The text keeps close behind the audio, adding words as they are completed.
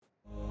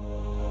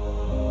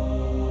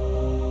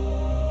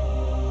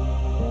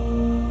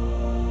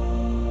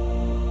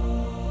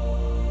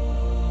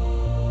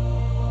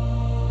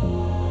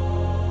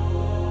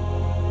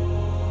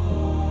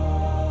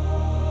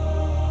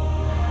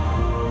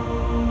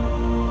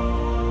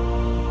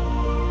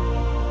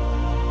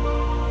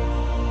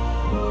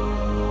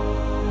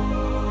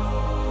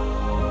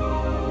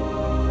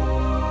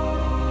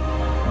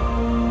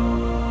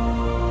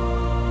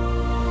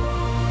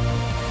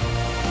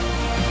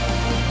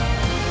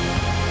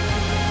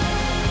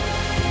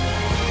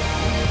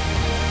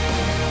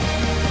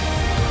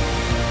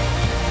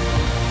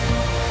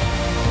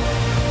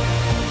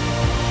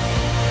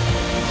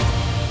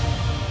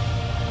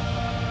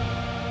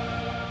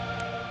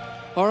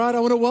All right,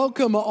 I want to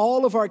welcome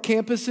all of our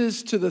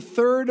campuses to the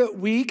third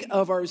week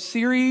of our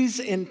series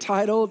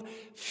entitled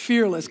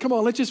Fearless. Come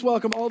on, let's just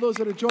welcome all those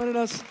that are joining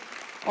us,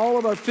 all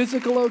of our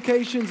physical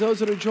locations, those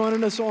that are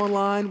joining us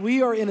online.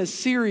 We are in a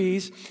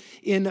series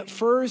in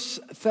 1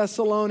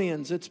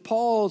 Thessalonians. It's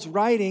Paul's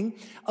writing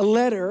a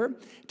letter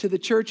to the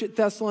church at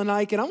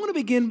Thessalonica. And I want to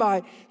begin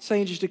by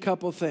saying just a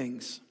couple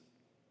things.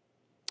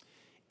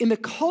 In the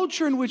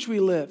culture in which we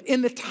live,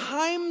 in the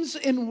times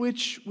in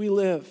which we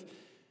live,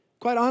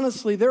 quite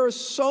honestly, there is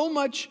so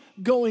much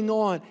going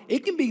on.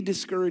 It can be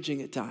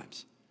discouraging at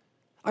times.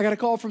 I got a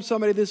call from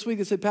somebody this week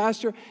that said,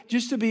 Pastor,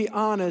 just to be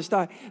honest,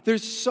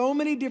 there's so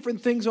many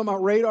different things on my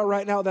radar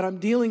right now that I'm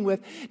dealing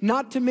with,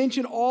 not to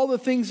mention all the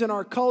things in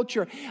our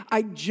culture.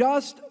 I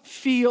just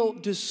feel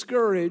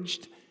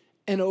discouraged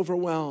and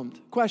overwhelmed.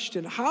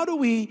 Question, how do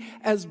we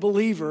as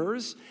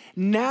believers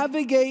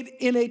navigate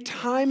in a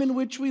time in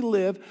which we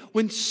live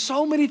when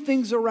so many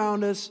things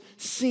around us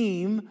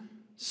seem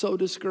so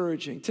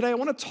discouraging? Today, I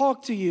want to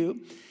talk to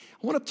you.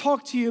 I want to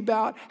talk to you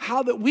about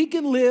how that we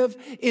can live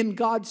in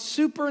God's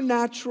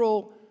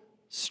supernatural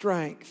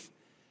strength.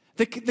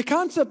 The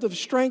concept of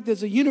strength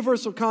is a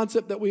universal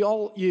concept that we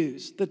all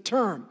use, the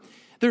term.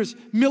 There's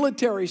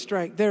military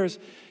strength. There's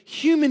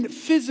human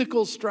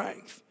physical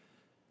strength.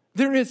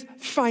 There is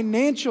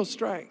financial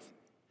strength.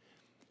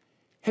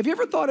 Have you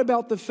ever thought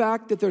about the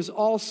fact that there's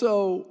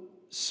also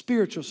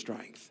spiritual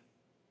strength?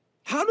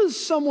 How does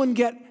someone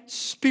get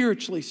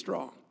spiritually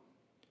strong?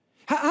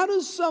 How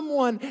does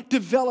someone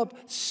develop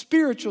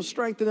spiritual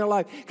strength in their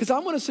life? Because I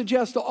want to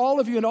suggest to all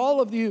of you and all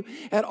of you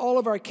at all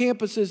of our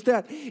campuses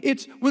that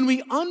it's when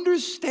we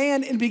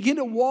understand and begin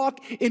to walk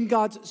in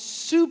God's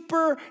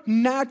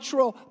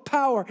supernatural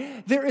power,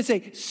 there is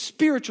a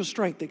spiritual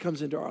strength that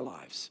comes into our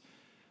lives.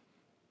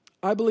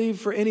 I believe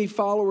for any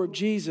follower of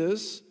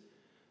Jesus,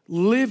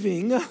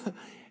 living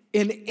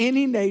in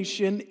any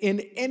nation,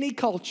 in any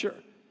culture,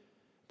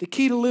 the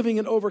key to living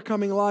and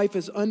overcoming life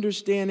is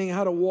understanding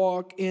how to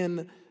walk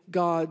in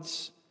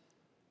God's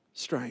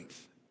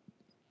strength.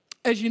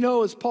 As you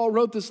know, as Paul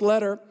wrote this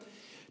letter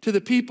to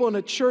the people in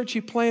a church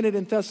he planted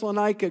in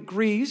Thessalonica,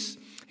 Greece,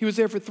 he was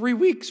there for 3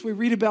 weeks. We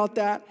read about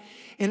that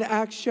in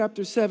Acts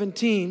chapter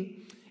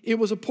 17. It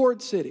was a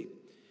port city.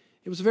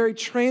 It was a very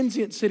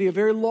transient city, a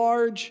very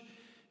large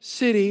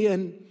city,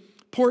 and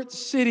port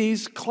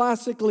cities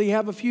classically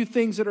have a few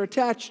things that are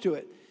attached to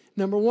it.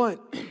 Number one,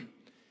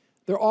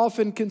 they're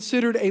often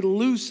considered a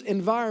loose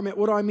environment.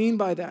 What do I mean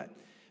by that?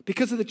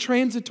 Because of the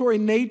transitory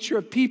nature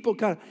of people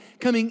kind of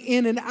coming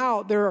in and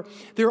out, there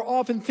are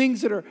often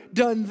things that are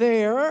done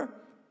there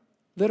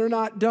that are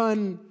not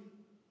done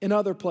in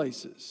other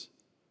places.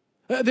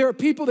 There are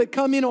people that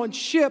come in on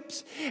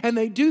ships and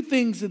they do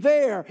things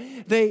there.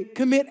 They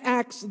commit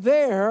acts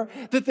there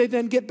that they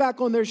then get back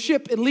on their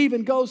ship and leave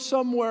and go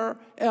somewhere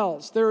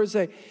else. There is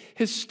a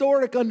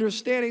historic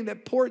understanding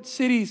that port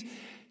cities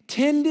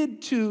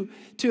tended to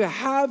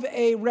have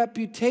a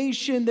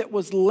reputation that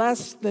was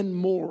less than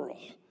moral.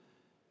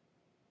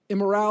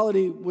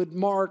 Immorality would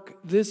mark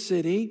this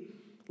city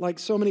like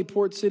so many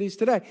port cities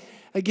today.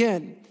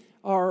 Again,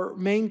 our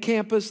main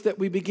campus that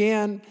we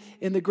began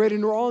in the greater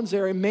New Orleans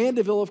area,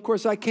 Mandeville, of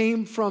course, I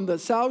came from the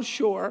South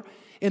Shore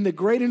in the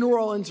greater New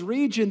Orleans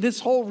region. This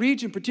whole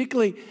region,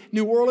 particularly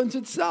New Orleans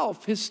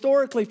itself,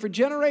 historically for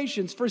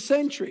generations, for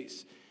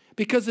centuries,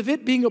 because of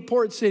it being a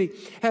port city,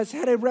 has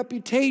had a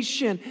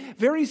reputation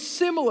very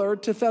similar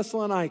to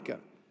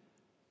Thessalonica.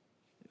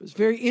 It was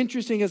very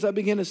interesting as I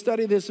began to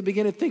study this and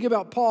began to think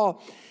about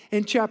Paul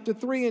in chapter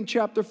 3 and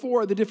chapter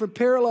 4, the different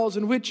parallels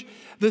in which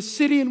the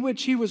city in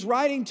which he was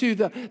writing to,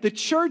 the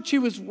church he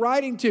was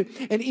writing to,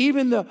 and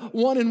even the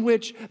one in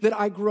which that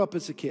I grew up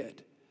as a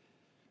kid.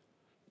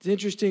 It's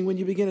interesting when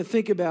you begin to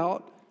think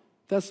about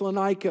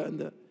Thessalonica and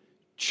the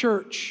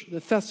church, the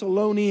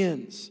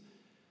Thessalonians.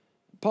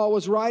 Paul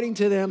was writing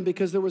to them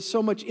because there was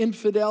so much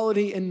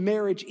infidelity in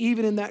marriage,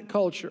 even in that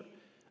culture.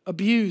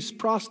 Abuse,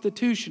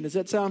 prostitution. Does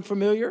that sound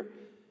familiar?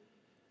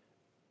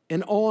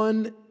 And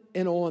on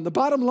and on. The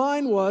bottom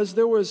line was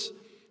it was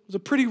a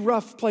pretty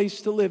rough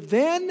place to live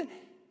then,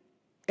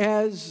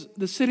 as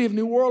the city of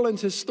New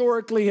Orleans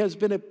historically has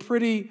been a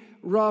pretty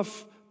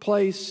rough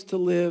place to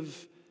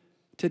live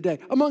today,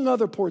 among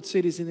other port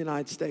cities in the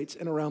United States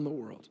and around the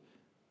world.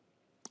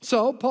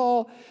 So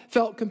Paul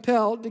felt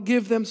compelled to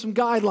give them some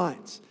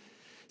guidelines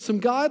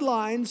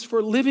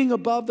for living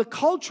above the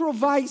cultural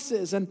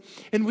vices. And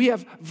we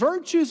have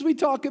virtues we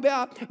talk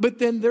about, but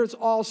then there's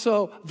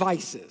also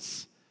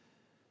vices.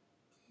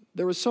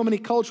 There were so many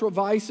cultural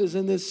vices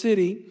in this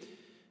city.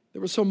 They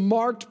were so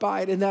marked by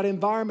it in that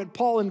environment.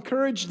 Paul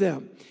encouraged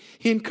them.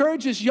 He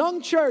encouraged his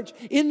young church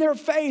in their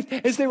faith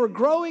as they were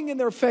growing in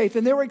their faith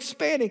and they were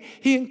expanding.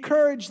 He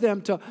encouraged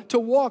them to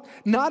walk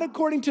not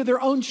according to their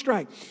own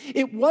strength.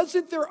 It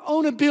wasn't their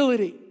own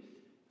ability.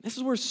 This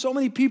is where so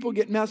many people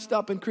get messed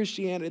up in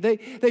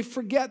Christianity. They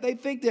forget, they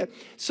think that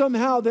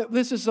somehow that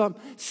this is a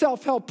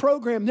self-help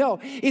program. No,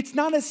 it's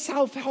not a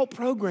self-help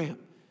program.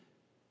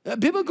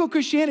 Biblical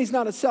Christianity is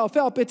not a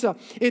self-help.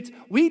 It's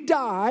we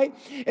die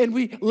and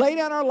we lay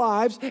down our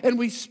lives and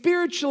we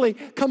spiritually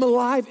come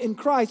alive in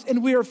Christ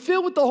and we are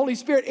filled with the Holy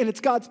Spirit, and it's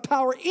God's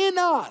power in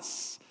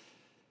us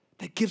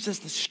that gives us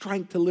the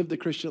strength to live the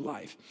Christian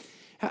life.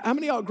 How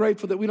many of y'all are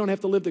grateful that we don't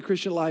have to live the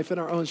Christian life in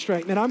our own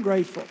strength? Man, I'm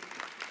grateful.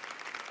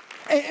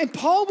 And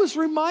Paul was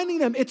reminding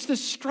them, it's the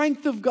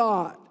strength of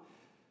God.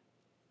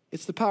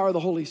 It's the power of the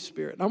Holy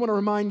Spirit. And I want to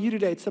remind you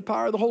today, it's the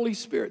power of the Holy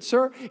Spirit.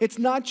 Sir, it's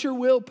not your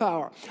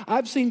willpower.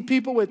 I've seen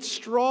people with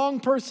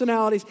strong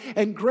personalities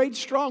and great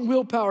strong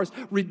willpowers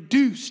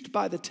reduced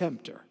by the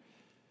tempter,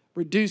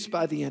 reduced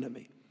by the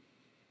enemy.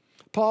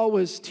 Paul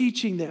was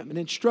teaching them and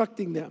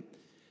instructing them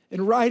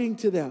and writing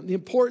to them the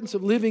importance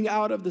of living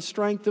out of the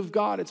strength of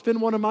God. It's been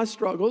one of my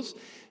struggles,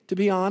 to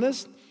be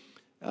honest,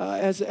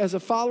 as a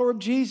follower of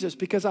Jesus,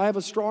 because I have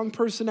a strong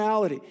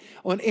personality.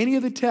 On any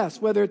of the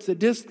tests, whether it's the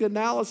disc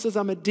analysis,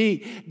 I'm a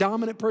D,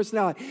 dominant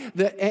personality.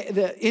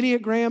 The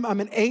Enneagram, I'm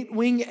an 8,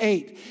 wing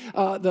 8.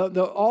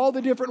 All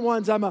the different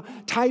ones, I'm a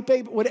type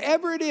 8,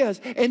 whatever it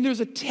is. And there's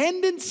a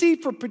tendency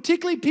for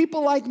particularly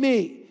people like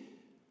me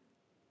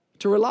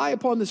to rely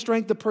upon the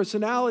strength of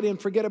personality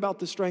and forget about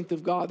the strength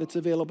of God that's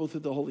available through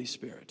the Holy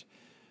Spirit.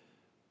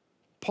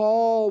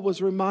 Paul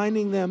was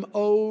reminding them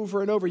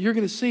over and over. You're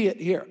going to see it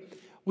here.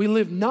 We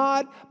live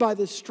not by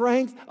the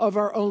strength of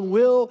our own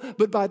will,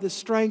 but by the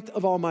strength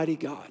of Almighty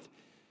God.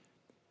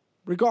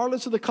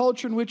 Regardless of the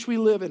culture in which we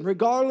live in,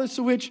 regardless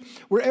of which,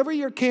 wherever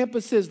your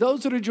campus is,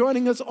 those that are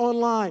joining us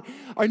online,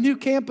 our new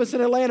campus in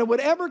Atlanta,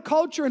 whatever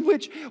culture in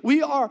which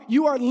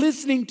you are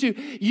listening to,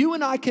 you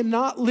and I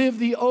cannot live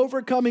the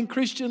overcoming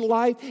Christian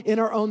life in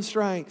our own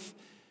strength.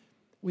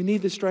 We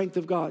need the strength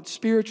of God,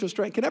 spiritual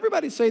strength. Can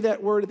everybody say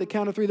that word at the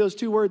count of 3, those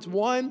 2 words?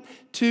 1,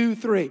 2,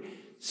 3.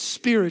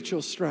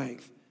 Spiritual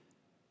strength.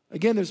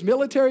 Again, there's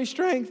military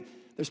strength,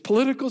 there's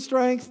political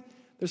strength,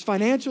 there's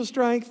financial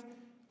strength.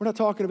 We're not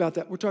talking about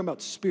that. We're talking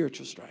about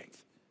spiritual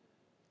strength.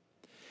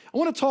 I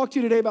want to talk to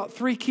you today about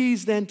 3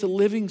 keys then to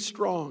living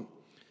strong.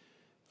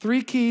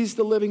 3 keys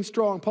to living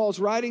strong. Paul's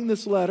writing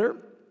this letter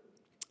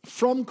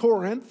from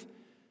Corinth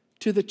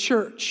to the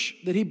church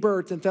that he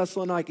birthed in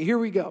Thessalonica. Here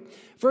we go.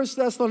 1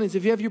 Thessalonians,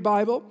 if you have your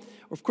Bible,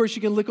 or of course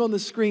you can look on the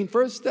screen.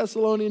 1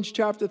 Thessalonians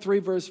chapter 3,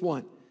 verse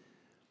 1.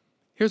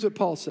 Here's what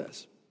Paul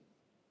says.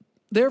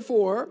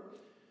 Therefore,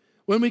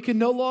 when we could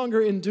no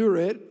longer endure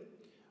it,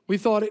 we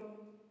thought it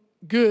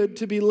good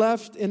to be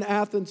left in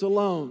Athens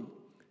alone,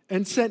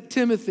 and sent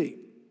Timothy,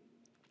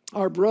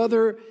 our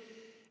brother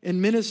and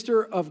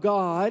minister of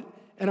God,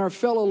 and our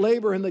fellow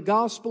laborer in the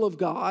gospel of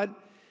God,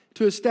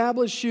 to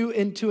establish you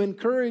and to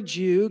encourage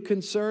you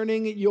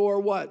concerning your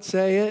what?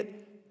 Say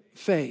it,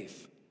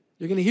 faith.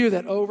 You're going to hear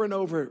that over and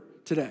over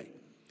today.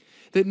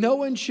 That no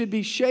one should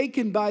be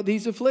shaken by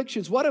these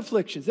afflictions. What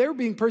afflictions? They were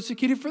being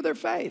persecuted for their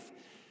faith.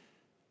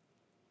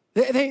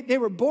 They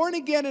were born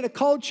again in a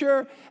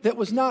culture that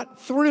was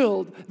not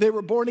thrilled they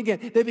were born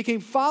again. They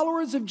became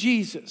followers of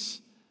Jesus.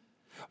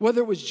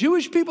 Whether it was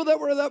Jewish people that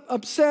were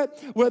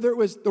upset, whether it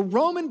was the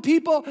Roman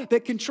people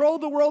that controlled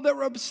the world that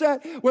were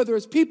upset, whether it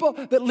was people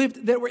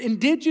that were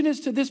indigenous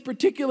to this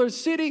particular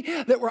city,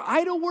 that were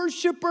idol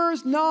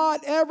worshipers,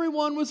 not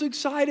everyone was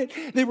excited.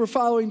 They were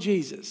following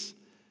Jesus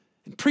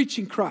and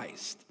preaching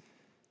Christ.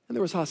 And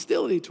there was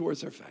hostility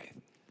towards their faith.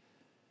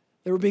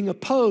 They were being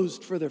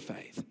opposed for their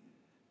faith.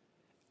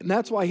 And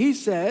that's why he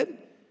said,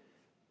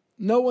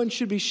 no one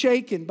should be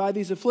shaken by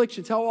these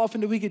afflictions. How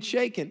often do we get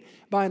shaken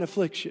by an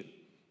affliction?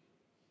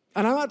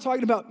 And I'm not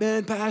talking about,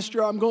 man,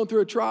 Pastor, I'm going through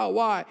a trial.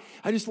 Why?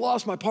 I just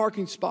lost my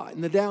parking spot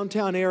in the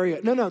downtown area.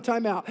 No,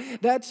 time out.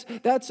 That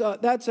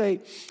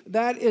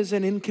is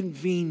an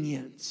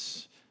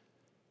inconvenience.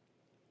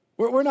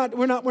 We're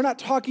not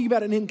talking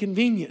about an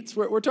inconvenience.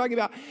 We're talking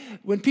about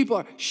when people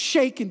are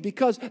shaken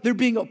because they're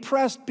being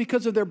oppressed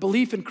because of their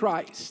belief in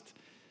Christ.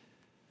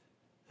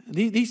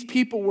 These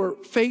people were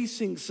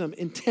facing some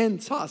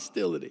intense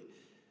hostility.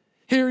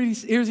 Here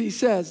he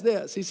says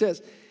this. He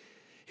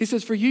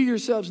says, for you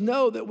yourselves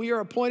know that we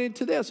are appointed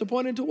to this.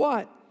 Appointed to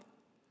what?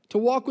 To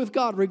walk with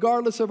God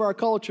regardless of our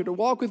culture. To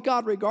walk with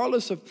God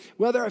regardless of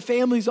whether our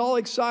family's all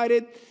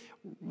excited.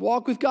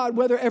 Walk with God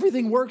whether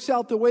everything works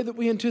out the way that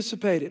we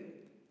anticipated.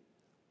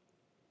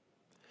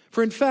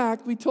 For in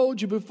fact, we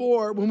told you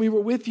before when we were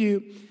with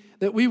you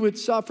that we would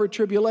suffer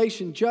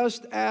tribulation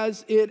just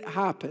as it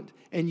happened.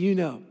 And you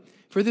know.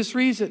 For this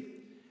reason,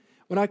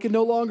 when I could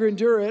no longer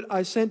endure it,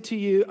 I sent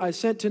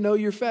to know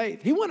your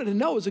faith. He wanted to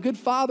know, as a good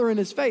father in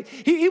his faith.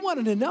 He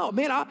wanted to know,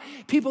 man,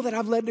 people that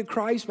I've led to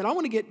Christ, man, I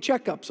want to get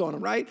checkups on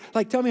them, right?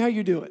 Like, tell me how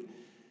you're doing.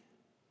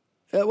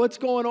 What's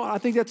going on? I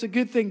think that's a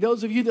good thing.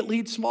 Those of you that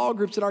lead small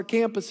groups at our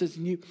campuses,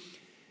 and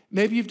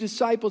maybe you've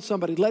discipled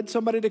somebody, led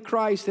somebody to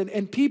Christ,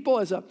 and people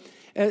as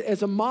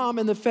a mom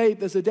in the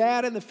faith, as a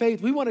dad in the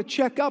faith, we want to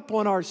check up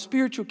on our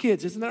spiritual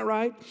kids. Isn't that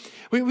right?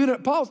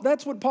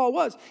 That's what Paul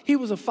was. He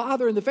was a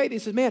father in the faith. He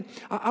said, man,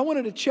 I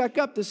wanted to check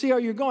up to see how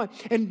you're going.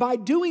 And by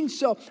doing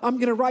so, I'm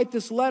going to write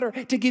this letter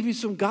to give you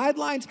some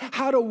guidelines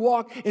how to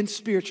walk in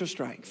spiritual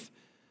strength.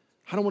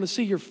 I don't want to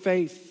see your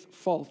faith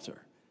falter.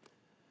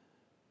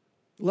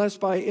 lest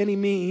by any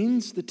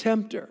means the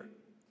tempter,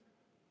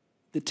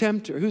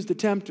 who's the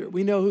tempter?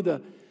 We know who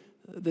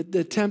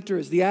the tempter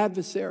is, the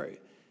adversary,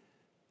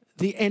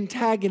 the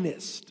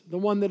antagonist, the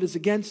one that is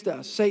against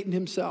us, Satan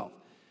himself.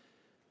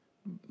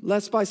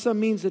 Lest by some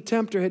means the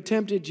tempter had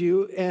tempted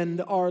you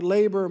and our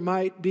labor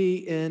might be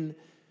in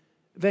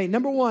vain.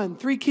 Number one,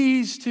 3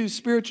 keys to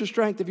spiritual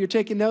strength. If you're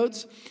taking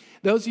notes,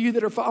 those of you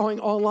that are following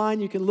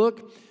online, you can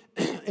look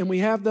and we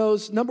have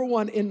those. Number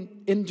one,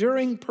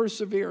 enduring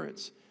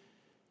perseverance.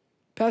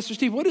 Pastor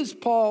Steve, what is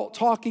Paul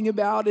talking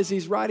about as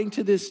he's writing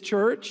to this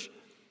church?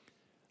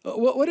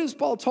 What is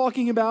Paul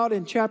talking about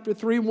in chapter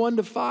 3,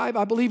 1-5?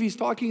 I believe he's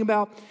talking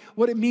about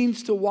what it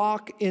means to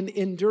walk in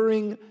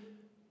enduring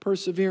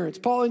perseverance.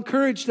 Paul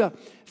encouraged the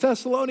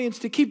Thessalonians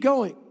to keep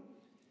going.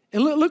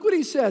 And look what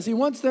he says. He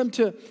wants them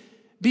to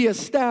be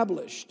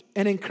established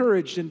and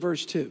encouraged in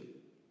verse 2.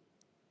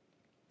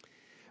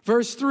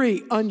 Verse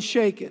 3,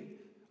 unshaken.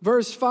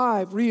 Verse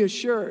 5,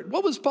 reassured.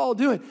 What was Paul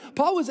doing?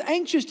 Paul was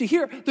anxious to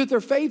hear that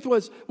their faith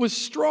was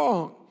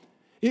strong.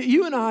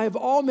 You and I have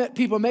all met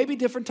people, maybe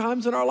different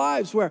times in our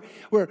lives, where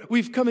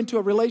we've come into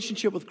a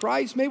relationship with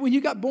Christ, maybe when you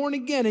got born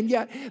again, and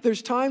yet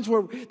there's times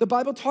where the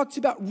Bible talks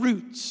about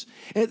roots.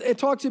 It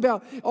talks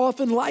about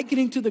often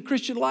likening to the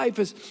Christian life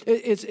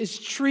as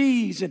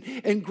trees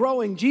and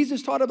growing.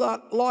 Jesus taught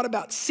a lot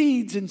about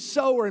seeds and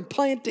sower and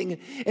planting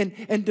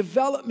and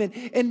development.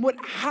 And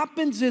what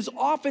happens is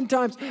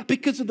oftentimes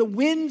because of the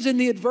winds and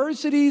the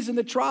adversities and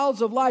the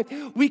trials of life,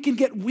 we can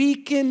get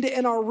weakened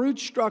in our root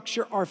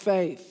structure, our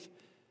faith.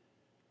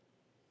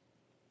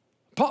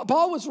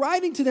 Paul was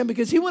writing to them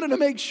because he wanted to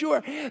make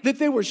sure that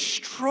they were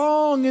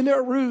strong in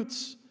their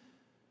roots.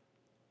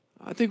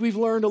 I think we've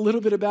learned a little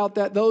bit about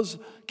that, those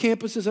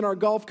campuses in our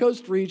Gulf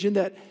Coast region,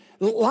 that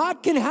a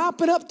lot can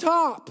happen up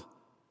top.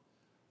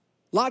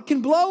 A lot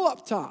can blow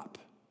up top.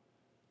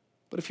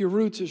 But if your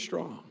roots are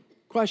strong,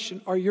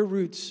 question, are your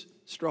roots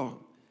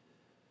strong?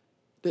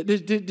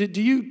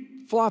 Do you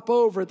flop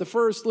over at the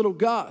first little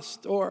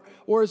gust? Or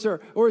is there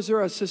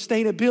a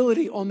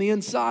sustainability on the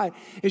inside?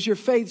 Is your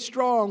faith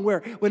strong where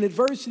when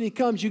adversity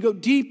comes, you go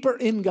deeper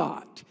in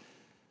God?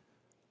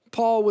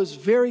 Paul was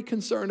very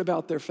concerned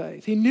about their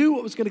faith. He knew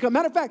what was going to come.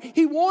 Matter of fact,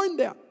 he warned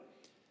them.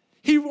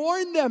 He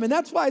warned them. And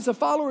that's why as a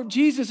follower of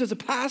Jesus, as a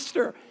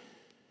pastor,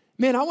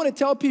 man, I want to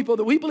tell people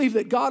that we believe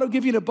that God will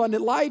give you an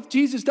abundant life.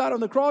 Jesus died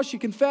on the cross. You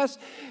confess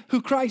who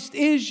Christ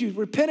is. You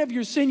repent of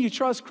your sin. You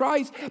trust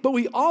Christ. But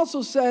we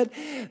also said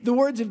the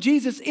words of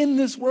Jesus, in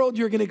this world,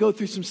 you're going to go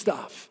through some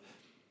stuff.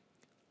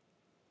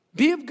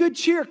 Be of good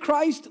cheer.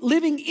 Christ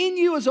living in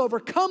you has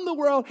overcome the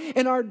world,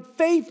 and our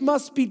faith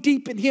must be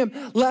deep in him,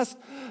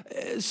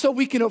 so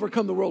we can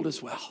overcome the world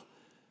as well.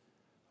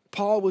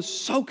 Paul was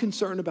so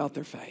concerned about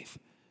their faith.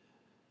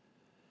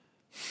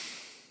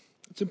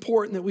 It's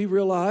important that we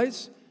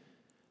realize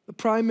the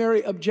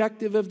primary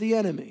objective of the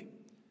enemy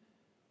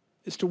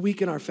is to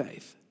weaken our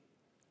faith.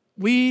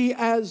 We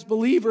as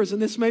believers,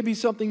 and this may be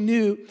something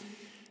new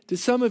to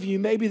some of you,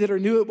 maybe that are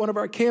new at one of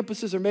our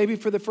campuses, or maybe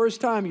for the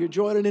first time you're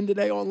joining in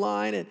today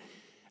online, and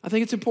I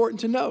think it's important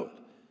to note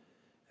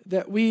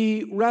that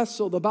we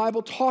wrestle. The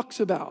Bible talks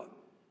about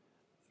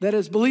that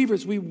as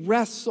believers we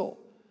wrestle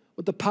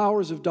with the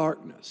powers of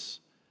darkness,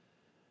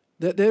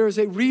 that there is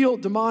a real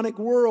demonic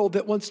world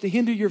that wants to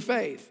hinder your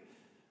faith.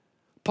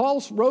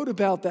 Paul wrote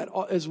about that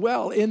as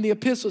well in the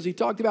epistles. He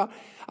talked about,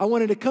 I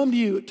wanted to come to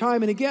you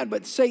time and again,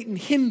 but Satan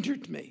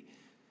hindered me.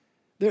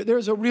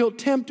 There's a real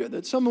tempter,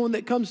 that someone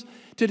that comes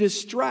to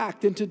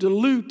distract and to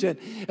dilute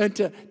and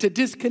to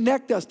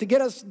disconnect us, to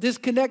get us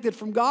disconnected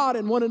from God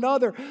and one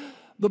another.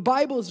 The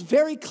Bible is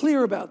very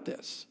clear about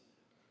this.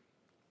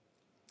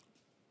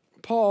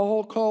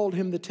 Paul called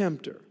him the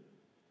tempter.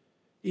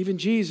 Even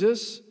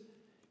Jesus,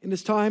 in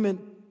his time in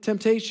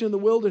temptation in the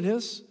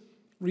wilderness,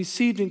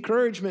 received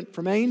encouragement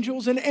from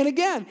angels. And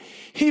again,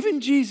 even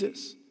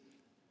Jesus,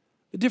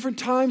 the different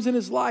times in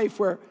his life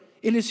where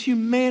in his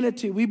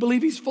humanity, we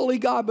believe he's fully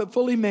God but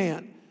fully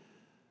man.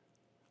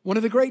 One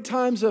of the great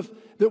times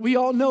that we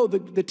all know,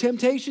 the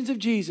temptations of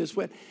Jesus,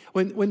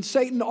 when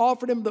Satan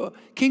offered him the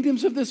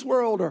kingdoms of this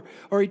world,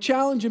 or he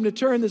challenged him to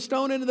turn the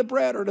stone into the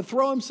bread, or to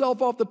throw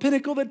himself off the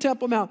pinnacle of the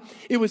Temple Mount.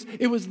 It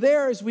was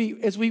there as we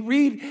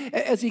read,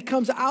 as he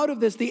comes out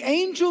of this, the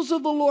angels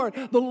of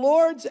the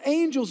Lord's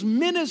angels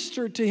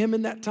ministered to him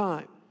in that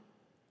time.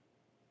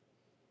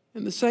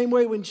 In the same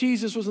way when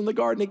Jesus was in the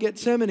Garden of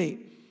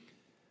Gethsemane,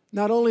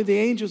 not only the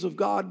angels of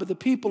God, but the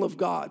people of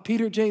God,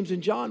 Peter, James,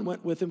 and John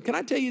went with him. Can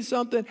I tell you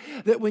something?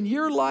 That when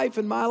your life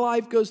and my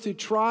life goes through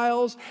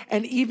trials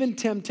and even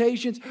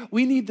temptations,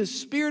 we need the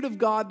Spirit of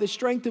God, the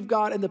strength of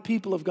God, and the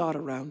people of God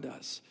around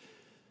us.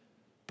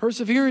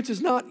 Perseverance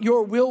is not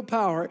your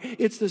willpower.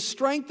 It's the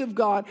strength of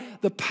God,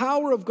 the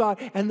power of God,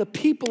 and the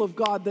people of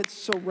God that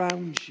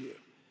surrounds you.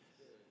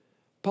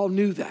 Paul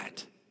knew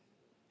that.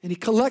 And he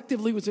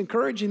collectively was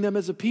encouraging them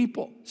as a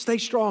people. Stay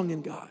strong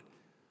in God.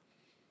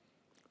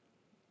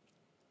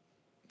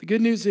 The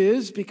good news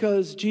is,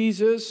 because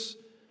Jesus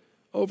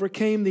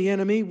overcame the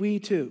enemy, we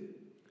too.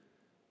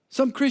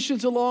 Some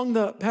Christians along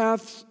the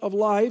path of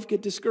life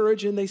get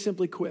discouraged and they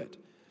simply quit.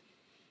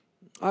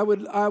 I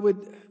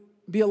would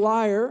be a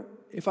liar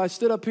if I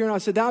stood up here and I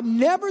said, I've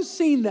never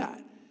seen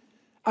that.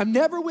 I've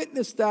never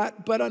witnessed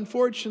that, but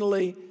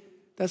unfortunately,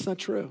 that's not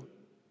true.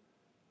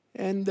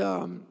 And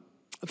the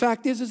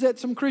fact is that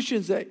some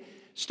Christians, they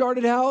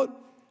started out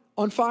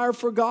on fire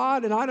for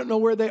God, and I don't know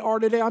where they are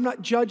today. I'm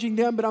not judging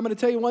them, but I'm going to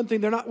tell you one thing.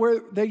 They're not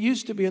where they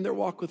used to be in their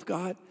walk with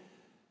God.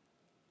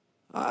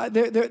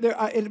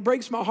 It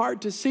breaks my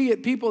heart to see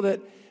it. People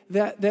that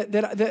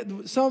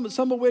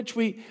some of which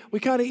we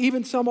kind of,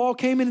 even some all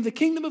came into the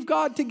kingdom of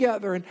God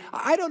together, and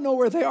I don't know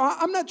where they are.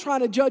 I'm not trying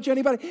to judge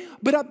anybody,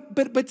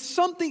 but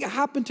something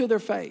happened to their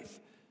faith.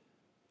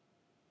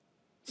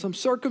 Some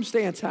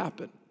circumstance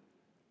happened.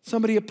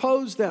 Somebody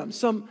opposed them.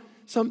 Some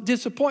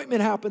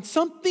disappointment happened.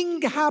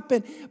 Something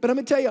happened. But I'm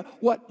going to tell you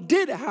what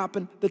did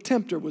happen. The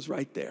tempter was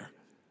right there.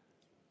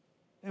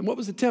 And what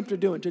was the tempter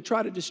doing? To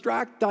try to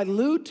distract,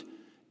 dilute,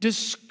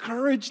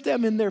 discourage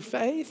them in their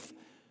faith.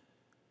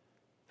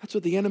 That's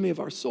what the enemy of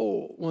our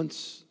soul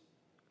wants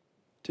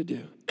to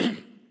do.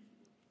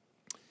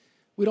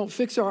 We don't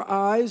fix our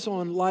eyes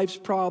on life's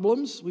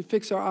problems. We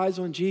fix our eyes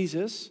on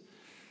Jesus.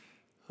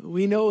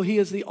 We know he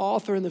is the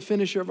author and the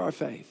finisher of our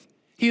faith.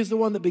 He is the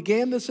one that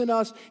began this in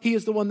us. He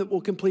is the one that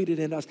will complete it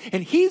in us.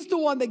 And he's the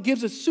one that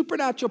gives us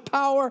supernatural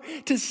power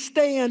to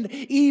stand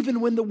even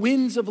when the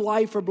winds of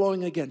life are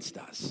blowing against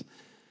us.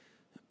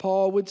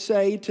 Paul would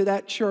say to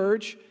that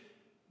church,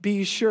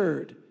 be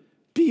assured,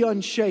 be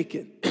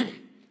unshaken.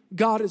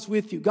 God is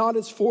with you. God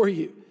is for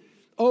you.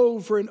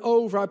 Over and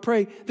over, I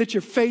pray that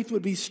your faith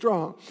would be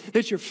strong,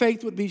 that your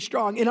faith would be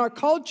strong. In our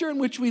culture in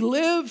which we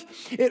live,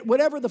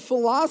 whatever the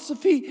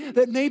philosophy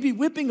that may be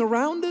whipping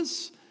around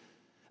us,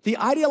 the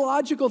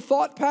ideological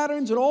thought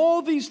patterns and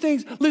all these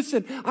things.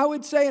 Listen, I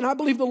would say, and I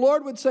believe the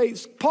Lord would say,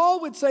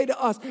 Paul would say to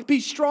us,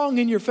 be strong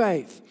in your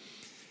faith.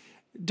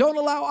 Don't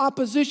allow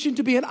opposition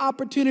to be an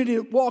opportunity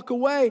to walk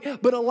away,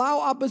 but allow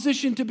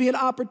opposition to be an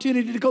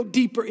opportunity to go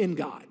deeper in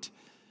God,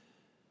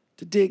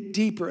 to dig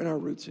deeper in our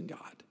roots in God.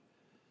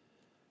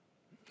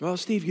 Well,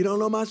 Steve, you don't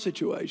know my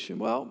situation.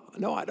 Well,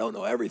 no, I don't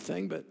know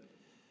everything, but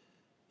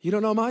you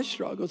don't know my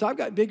struggles. I've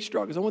got big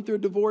struggles. I went through a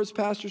divorce,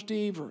 Pastor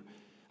Steve, or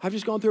I've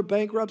just gone through a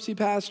bankruptcy,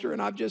 Pastor,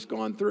 and I've just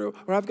gone through,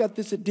 or I've got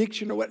this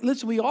addiction or what.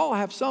 Listen, we all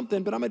have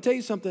something, but I'm going to tell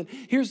you something.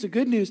 Here's the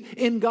good news.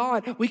 In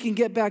God, we can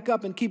get back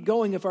up and keep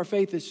going if our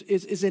faith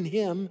is in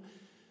him.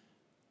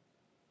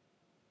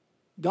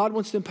 God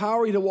wants to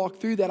empower you to walk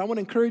through that. I want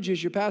to encourage you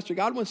as your pastor.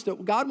 God wants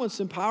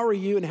to empower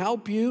you and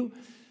help you.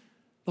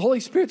 The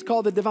Holy Spirit's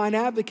called the divine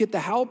advocate, the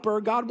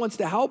helper. God wants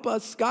to help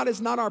us. God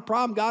is not our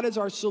problem. God is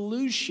our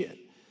solution.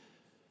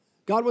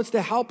 God wants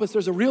to help us.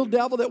 There's a real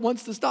devil that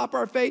wants to stop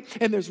our faith,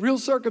 and there's real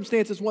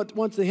circumstances that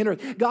wants to hinder us.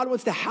 God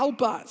wants to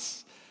help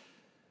us.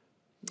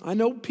 I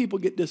know people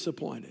get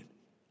disappointed.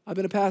 I've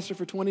been a pastor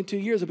for 22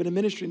 years. I've been in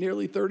ministry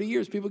nearly 30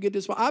 years. People get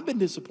disappointed. I've been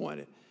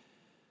disappointed.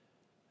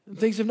 And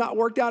things have not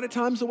worked out at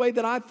times the way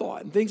that I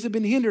thought, and things have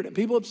been hindered, and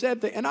people have said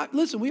things. And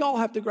listen, we all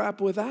have to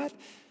grapple with that.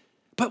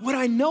 But what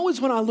I know is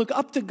when I look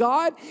up to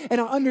God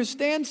and I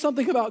understand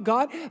something about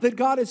God, that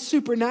God is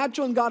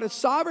supernatural and God is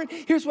sovereign,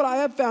 here's what I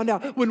have found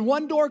out. When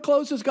one door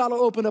closes, God will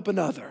open up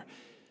another.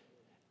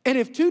 And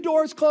if two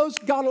doors close,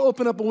 God will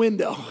open up a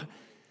window.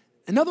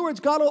 In other words,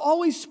 God will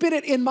always spin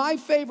it in my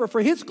favor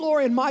for his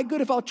glory and my good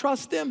if I'll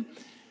trust him.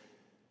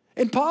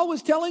 And Paul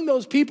was telling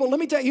those people, let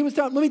me tell you,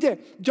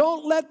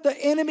 don't let the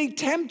enemy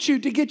tempt you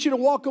to get you to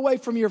walk away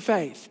from your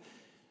faith.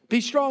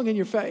 Be strong in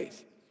your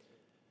faith.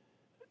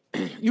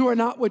 You are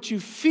not what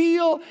you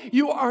feel.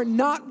 You are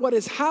not what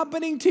is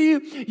happening to you.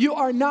 You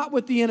are not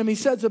what the enemy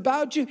says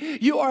about you.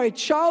 You are a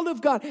child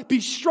of God. Be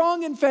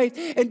strong in faith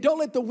and don't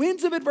let the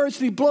winds of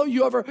adversity blow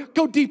you over.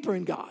 Go deeper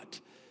in God.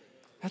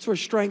 That's where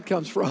strength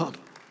comes from.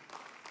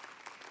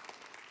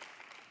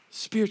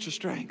 Spiritual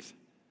strength.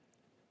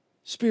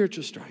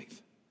 Spiritual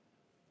strength.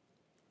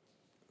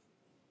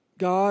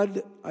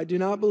 God, I do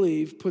not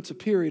believe, puts a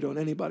period on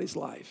anybody's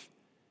life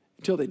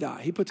until they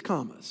die. He puts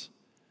commas.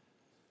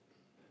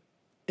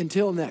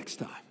 Until next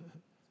time.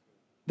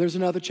 There's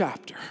another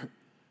chapter.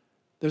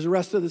 There's the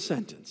rest of the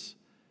sentence.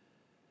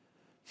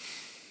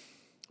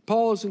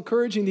 Paul is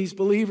encouraging these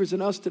believers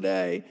and us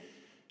today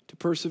to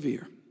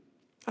persevere.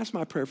 That's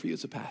my prayer for you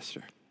as a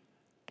pastor.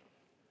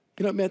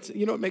 You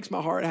know what makes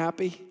my heart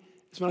happy?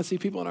 Is when I see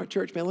people in our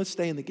church, man, let's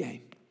stay in the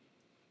game.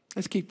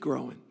 Let's keep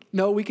growing.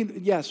 No, we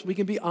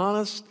can be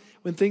honest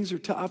when things are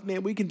tough,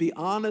 man. We can be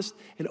honest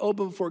and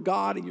open before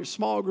God and your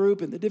small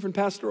group and the different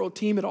pastoral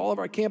team at all of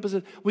our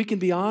campuses. We can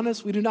be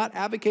honest. We do not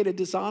advocate a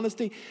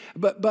dishonesty,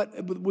 but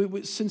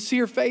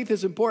sincere faith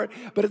is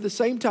important. But at the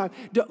same time,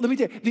 let me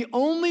tell you, the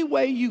only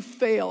way you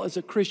fail as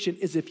a Christian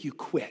is if you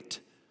quit,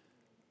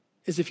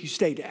 is if you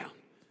stay down.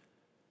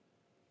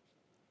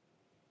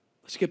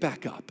 Let's get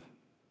back up.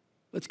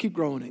 Let's keep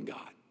growing in God.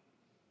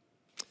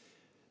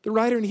 The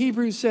writer in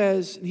Hebrews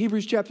says, in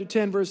Hebrews chapter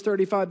 10, verse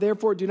 35,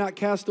 therefore do not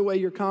cast away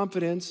your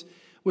confidence,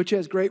 which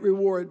has great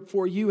reward,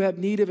 for you have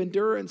need of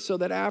endurance, so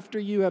that after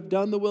you have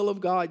done the will of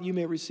God, you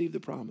may receive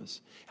the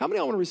promise. How many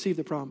of you want to receive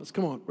the promise?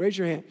 Come on, raise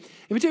your hand.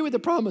 Let me tell you what the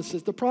promise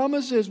is. The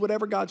promise is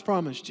whatever God's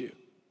promised you.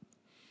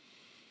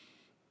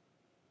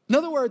 In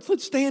other words,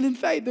 let's stand in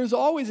faith. There's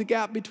always a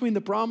gap between the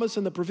promise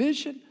and the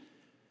provision.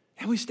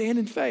 And we stand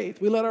in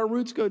faith. We let our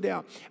roots go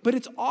down. But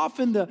it's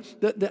often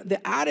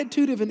the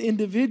attitude of an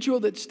individual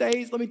that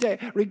stays, let me tell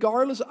you,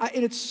 regardless,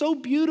 and it's so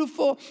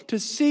beautiful to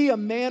see a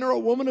man or a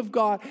woman of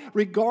God,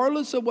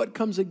 regardless of what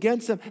comes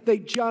against them, they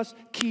just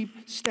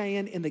keep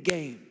staying in the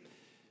game.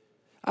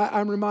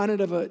 I'm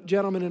reminded of a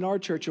gentleman in our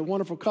church, a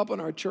wonderful couple in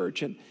our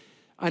church, and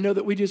I know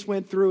that we just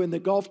went through in the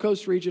Gulf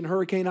Coast region,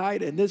 Hurricane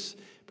Ida, and this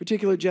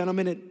particular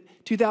gentleman in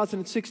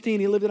 2016,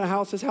 he lived in a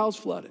house, his house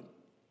flooded.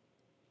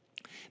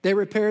 They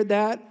repaired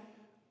that.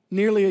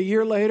 Nearly a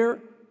year later,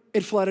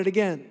 it flooded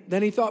again.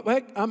 Then he thought,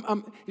 heck,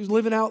 he was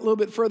living out a little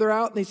bit further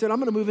out, and he said, I'm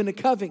going to move into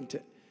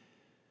Covington.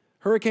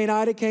 Hurricane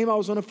Ida came. I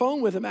was on the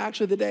phone with him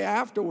actually the day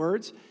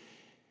afterwards.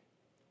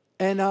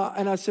 And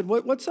I said,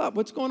 what's up?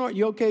 What's going on?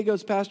 You okay? He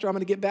goes, Pastor, I'm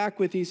going to get back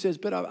with you. He says,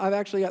 but I've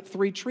actually got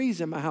 3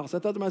 trees in my house. I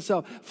thought to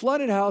myself,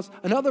 flooded house,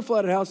 another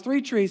flooded house,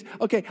 3 trees.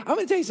 Okay, I'm going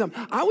to tell you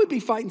something. I would be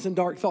fighting some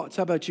dark thoughts.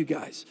 How about you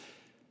guys?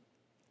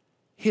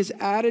 His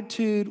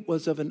attitude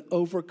was of an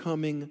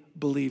overcoming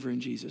believer in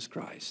Jesus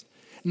Christ.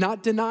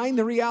 Not denying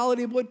the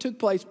reality of what took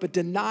place, but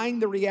denying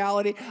the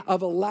reality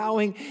of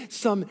allowing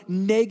some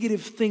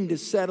negative thing to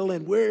settle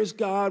in. Where is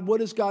God?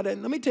 What is God?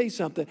 And let me tell you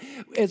something.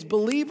 As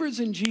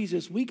believers in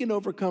Jesus, we can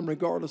overcome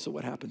regardless of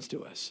what happens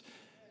to us.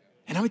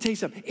 And let me tell you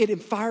something.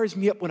 It fires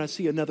me up when I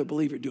see another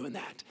believer doing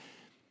that.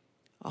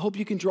 I hope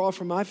you can draw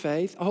from my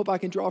faith. I hope I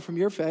can draw from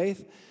your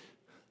faith.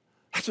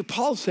 That's what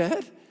Paul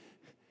said.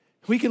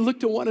 We can look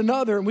to one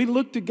another and we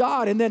look to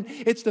God. And then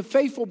it's the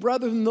faithful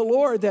brothers in the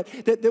Lord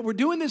that we're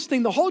doing this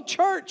thing. The whole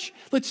church,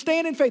 let's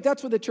stand in faith.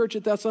 That's what the church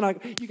at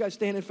Thessalonica, you guys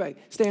stand in faith.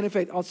 Stand in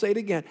faith. I'll say it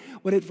again.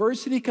 When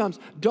adversity comes,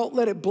 don't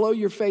let it blow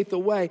your faith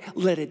away.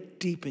 Let it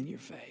deepen your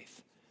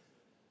faith.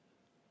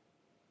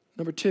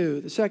 Number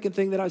 2, the second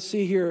thing that I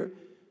see here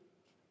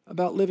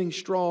about living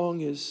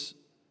strong is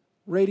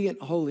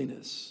radiant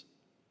holiness.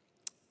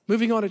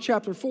 Moving on to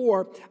chapter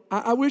 4,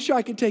 I wish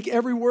I could take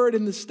every word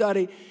in the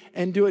study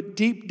and do a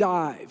deep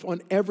dive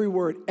on every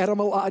word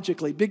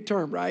etymologically. Big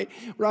term, right?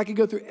 Where I could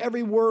go through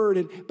every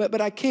word, but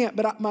I can't.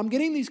 But I'm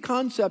getting these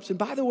concepts. And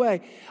by the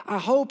way, I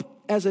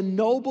hope as a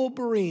noble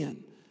Berean,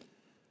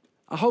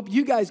 I hope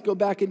you guys go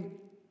back and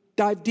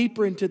dive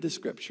deeper into the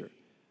scripture.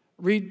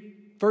 Read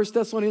 1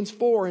 Thessalonians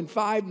 4 and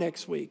 5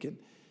 next week and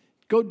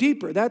go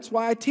deeper. That's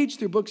why I teach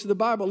through books of the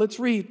Bible. Let's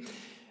read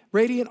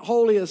radiant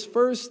holiness,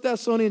 1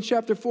 Thessalonians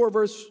chapter 4,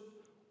 verse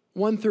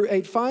 1 through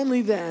 8.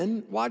 Finally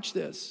then, watch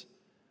this,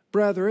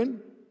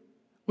 brethren,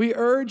 we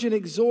urge and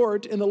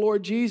exhort in the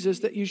Lord Jesus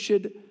that you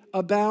should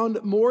abound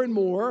more and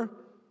more,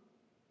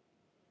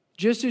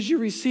 just as you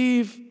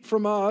receive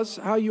from us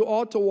how you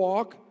ought to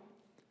walk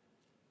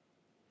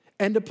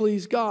and to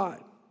please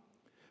God.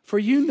 For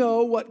you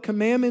know what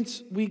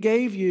commandments we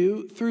gave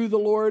you through the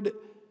Lord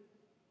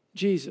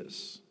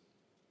Jesus.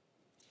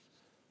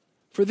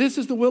 For this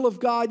is the will of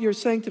God, your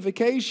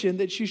sanctification,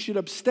 that you should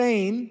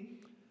abstain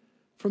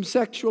from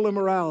sexual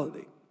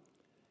immorality,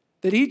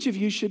 that each of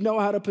you should know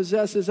how to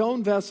possess his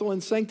own vessel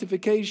in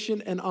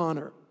sanctification and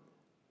honor,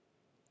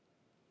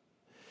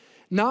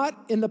 not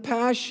in the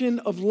passion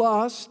of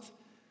lust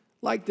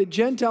like the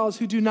Gentiles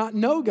who do not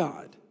know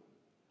God,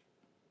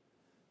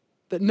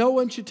 that no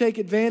one should take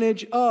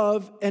advantage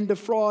of and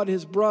defraud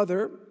his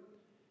brother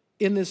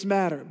in this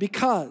matter,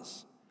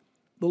 because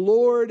the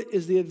Lord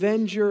is the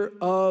avenger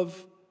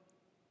of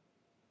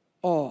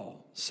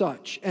all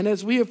such. And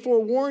as we have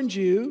forewarned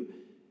you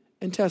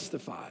and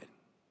testified.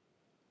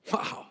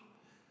 Wow.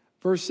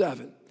 Verse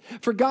 7.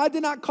 For God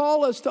did not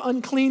call us to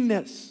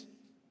uncleanness.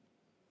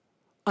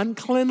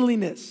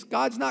 Uncleanliness.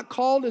 God's not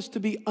called us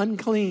to be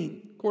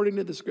unclean, according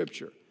to the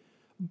scripture,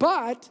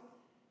 but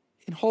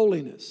in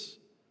holiness.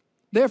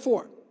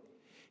 Therefore,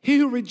 he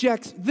who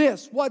rejects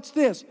this, what's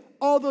this?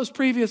 All those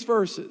previous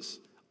verses,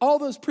 all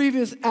those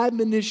previous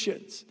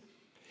admonitions.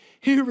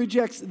 He who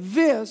rejects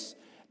this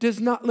does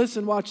not,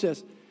 listen, watch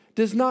this,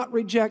 does not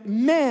reject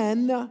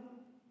men,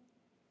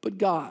 but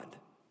God,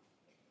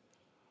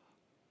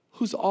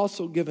 who's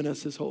also given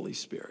us his Holy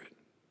Spirit.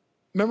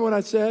 Remember when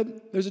I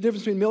said there's a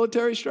difference between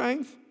military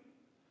strength?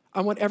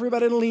 I want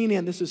everybody to lean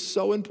in. This is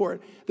so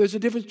important. There's a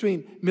difference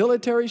between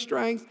military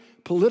strength,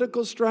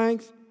 political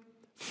strength,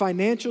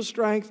 financial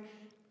strength,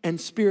 and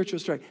spiritual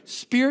strength.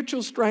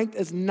 Spiritual strength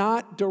is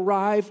not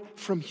derived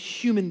from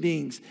human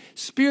beings.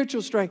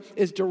 Spiritual strength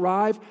is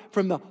derived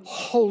from the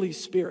Holy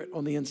Spirit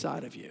on the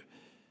inside of you.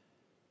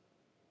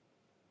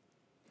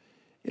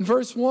 In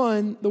verse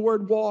 1, the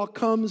word walk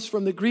comes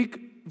from the Greek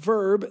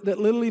verb that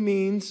literally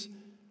means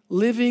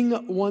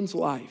living one's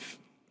life.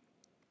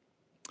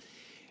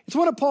 It's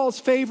one of Paul's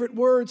favorite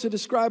words to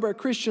describe our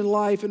Christian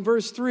life. In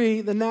verse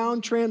 3, the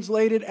noun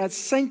translated as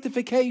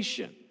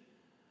sanctification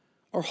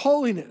or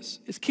holiness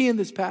is key in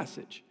this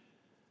passage.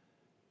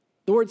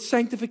 The word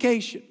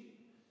sanctification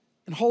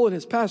and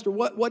holiness. Pastor,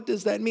 what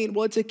does that mean?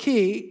 Well, it's a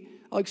key.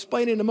 I'll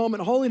explain in a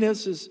moment.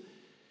 Holiness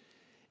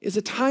is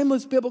a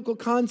timeless biblical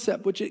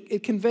concept, which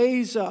it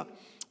conveys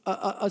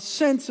a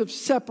sense of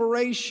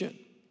separation.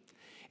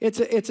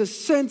 It's a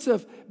sense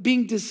of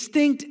being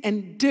distinct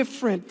and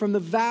different from the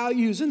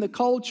values and the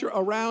culture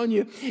around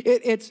you.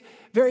 It's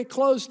very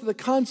close to the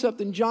concept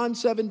in John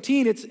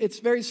 17. It's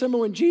very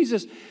similar when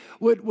Jesus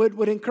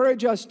would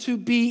encourage us to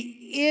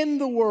be in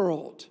the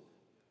world,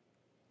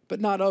 but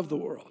not of the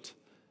world.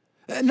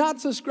 Not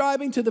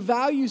subscribing to the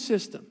value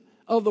system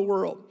of the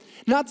world.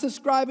 Not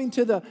subscribing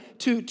to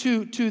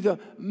the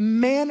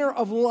manner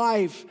of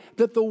life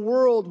that the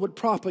world would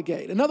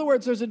propagate. In other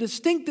words, there's a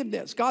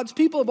distinctiveness. God's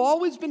people have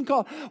always been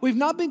called. We've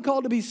not been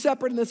called to be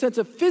separate in the sense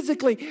of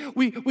physically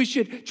we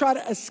should try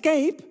to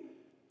escape.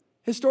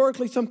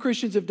 Historically, some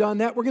Christians have done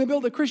that. We're going to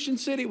build a Christian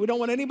city. We don't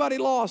want anybody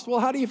lost. Well,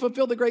 how do you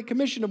fulfill the Great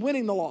Commission of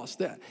winning the lost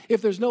then,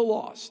 if there's no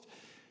lost?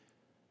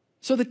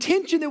 So the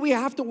tension that we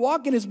have to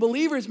walk in as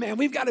believers, man,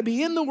 we've got to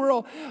be in the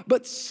world,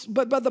 but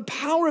by the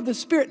power of the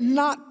Spirit,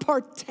 not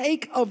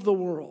partake of the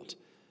world.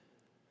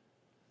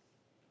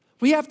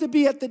 We have to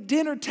be at the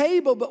dinner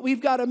table, but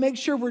we've got to make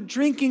sure we're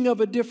drinking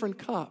of a different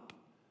cup.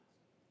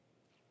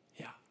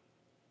 Yeah.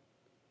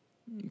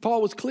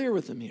 Paul was clear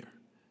with them here.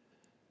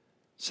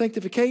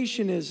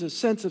 Sanctification is a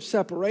sense of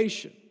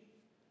separation.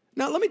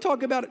 Now, let me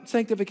talk about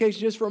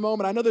sanctification just for a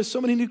moment. I know there's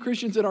so many new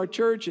Christians at our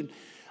church and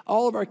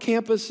all of our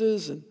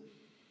campuses, and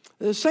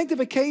the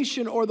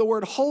sanctification, or the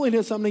word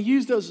holiness, I'm going to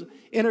use those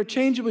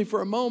interchangeably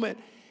for a moment.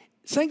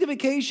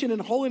 Sanctification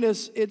and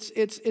holiness,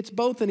 it's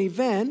both an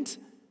event,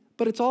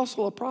 but it's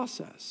also a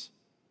process.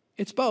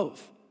 It's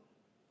both.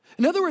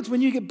 In other words,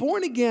 when you get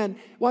born again,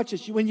 watch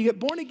this, when you get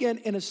born again,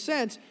 in a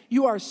sense,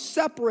 you are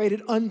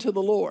separated unto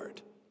the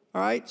Lord,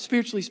 all right,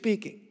 spiritually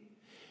speaking.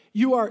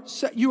 You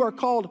are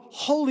called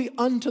holy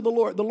unto the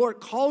Lord. The Lord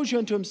calls you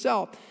unto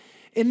himself.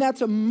 And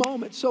that's a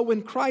moment. So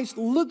when Christ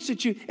looks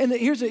at you, and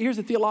here's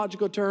a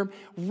theological term,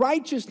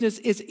 righteousness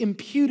is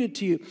imputed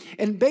to you.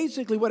 And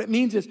basically what it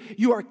means is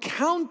you are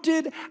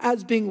counted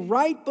as being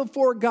right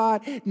before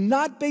God,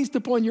 not based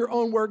upon your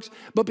own works,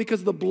 but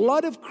because the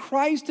blood of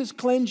Christ has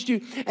cleansed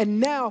you. And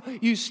now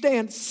you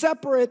stand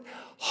separate,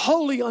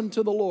 holy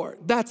unto the Lord.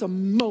 That's a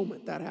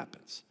moment that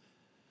happens.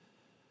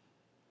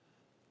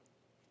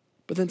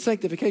 But then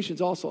sanctification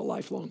is also a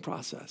lifelong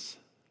process.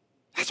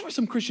 That's where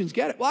some Christians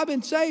get it. Well, I've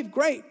been saved,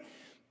 great.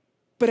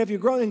 But have you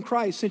grown in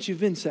Christ since you've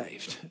been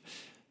saved?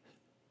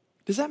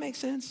 Does that make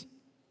sense?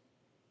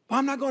 Well,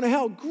 I'm not going to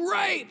hell.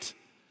 Great.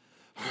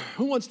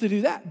 Who wants to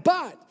do that?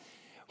 But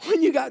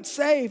when you got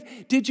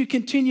saved, did you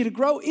continue to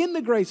grow in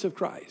the grace of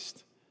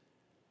Christ?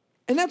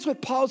 And that's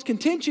what Paul's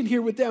contention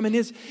here with them, and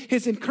his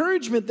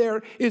encouragement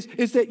there is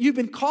that you've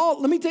been called.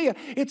 Let me tell you,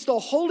 it's the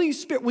Holy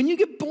Spirit. When you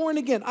get born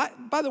again,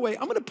 by the way,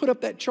 I'm going to put up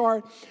that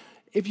chart.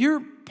 If you're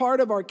part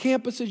of our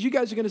campuses, you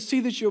guys are going to see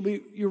this.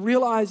 You'll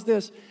realize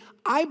this.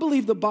 I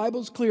believe the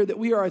Bible's clear that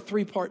we are a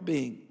three-part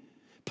being.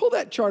 Pull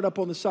that chart up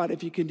on the side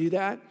if you can do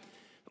that.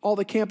 All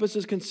the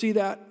campuses can see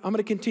that. I'm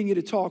going to continue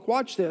to talk.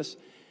 Watch this.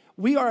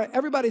 We are,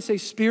 everybody say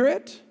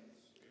spirit.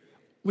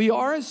 We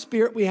are a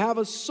spirit. We have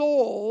a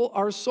soul.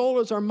 Our soul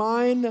is our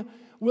mind,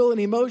 will,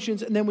 and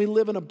emotions, and then we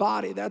live in a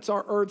body. That's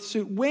our earth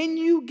suit. When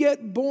you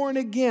get born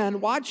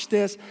again, watch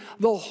this,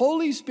 the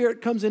Holy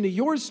Spirit comes into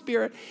your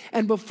spirit,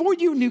 and before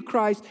you knew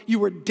Christ, you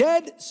were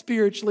dead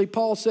spiritually,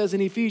 Paul says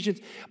in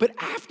Ephesians, but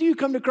after you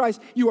come to Christ,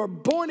 you are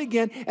born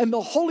again, and the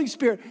Holy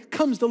Spirit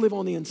comes to live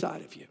on the inside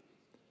of you.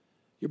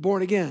 You're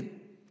born again.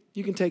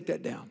 You can take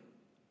that down.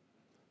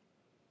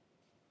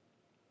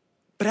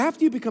 But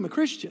after you become a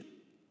Christian,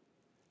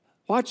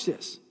 watch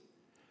this.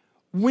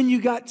 When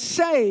you got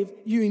saved,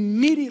 you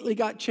immediately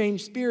got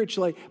changed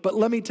spiritually. But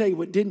let me tell you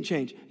what didn't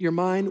change. Your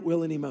mind,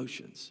 will, and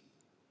emotions.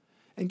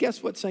 And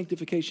guess what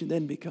sanctification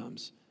then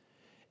becomes?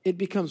 It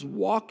becomes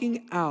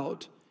walking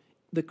out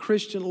the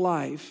Christian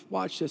life,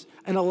 watch this,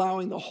 and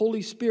allowing the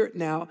Holy Spirit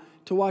now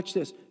to, watch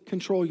this,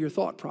 control your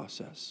thought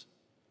process.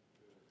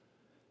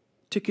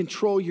 To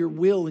control your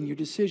will and your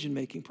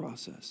decision-making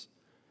process.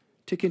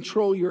 To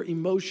control your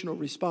emotional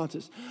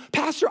responses.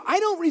 Pastor, I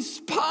don't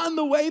respond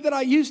the way that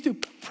I used to.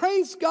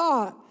 Praise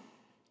God.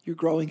 You're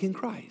growing in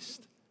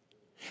Christ.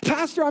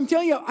 Pastor, I'm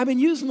telling you, I've been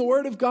using the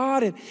Word of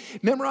God and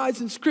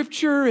memorizing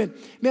Scripture. And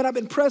man, I've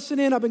been pressing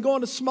in. I've been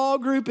going to small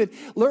group and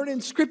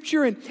learning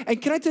Scripture. And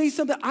can I tell you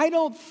something? I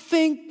don't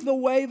think the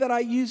way that I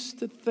used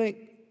to think.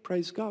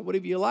 Praise God. What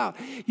have you allowed?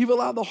 You've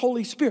allowed the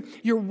Holy Spirit.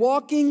 You're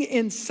walking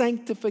in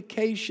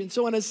sanctification.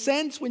 So in a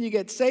sense, when you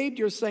get saved,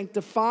 you're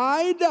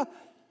sanctified,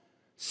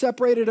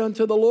 separated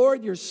unto the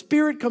Lord. Your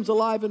spirit comes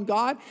alive in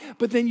God,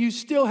 but then you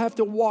still have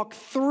to walk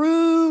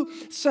through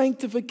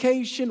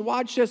sanctification,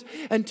 watch this,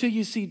 until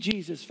you see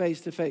Jesus face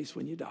to face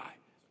when you die.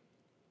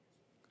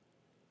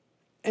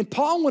 And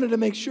Paul wanted to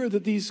make sure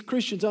that these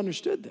Christians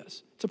understood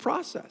this. It's a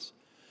process.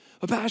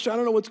 Well, Pastor, I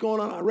don't know what's going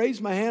on. I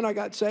raised my hand, I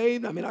got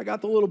saved. I mean, I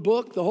got the little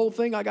book, the whole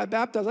thing. I got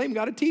baptized. I even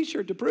got a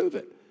t-shirt to prove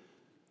it.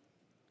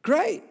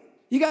 Great.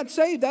 You got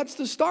saved. That's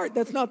the start.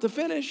 That's not the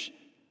finish.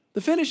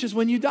 The finish is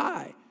when you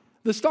die.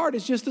 The start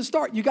is just the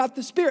start. You got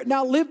the Spirit.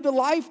 Now live the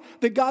life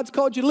that God's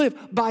called you to live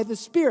by the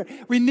Spirit,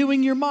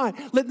 renewing your mind.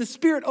 Let the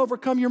Spirit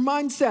overcome your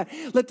mindset.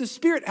 Let the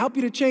Spirit help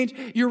you to change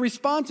your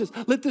responses.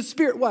 Let the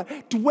Spirit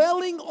what?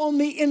 Dwelling on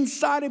the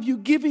inside of you,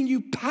 giving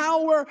you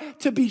power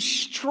to be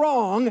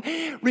strong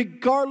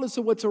regardless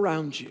of what's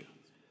around you.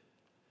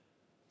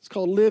 It's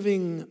called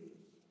living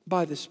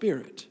by the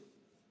Spirit,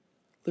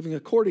 living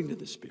according to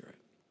the Spirit.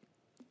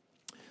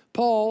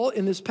 Paul,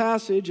 in this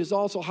passage, is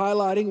also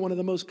highlighting one of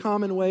the most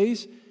common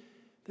ways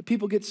that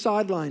people get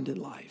sidelined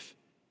in life,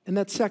 and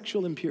that's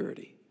sexual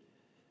impurity.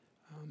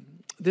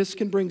 This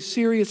can bring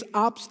serious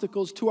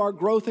obstacles to our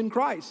growth in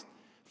Christ.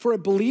 For a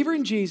believer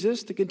in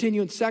Jesus to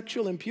continue in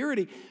sexual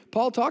impurity,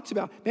 Paul talks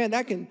about, man,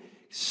 that can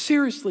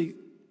seriously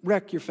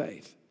wreck your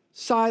faith,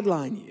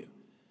 sideline you.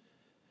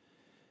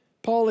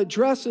 Paul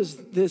addresses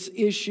this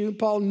issue.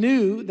 Paul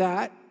knew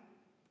that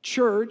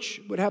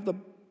church would have the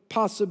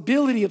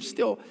possibility of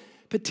still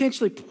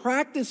potentially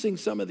practicing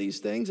some of these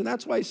things, and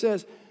that's why he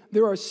says,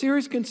 there are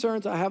serious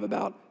concerns I have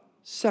about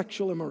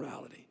sexual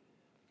immorality.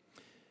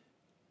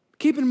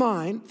 Keep in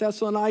mind,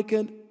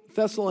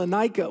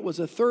 Thessalonica was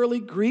a thoroughly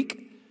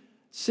Greek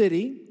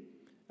city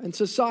and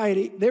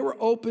society. They were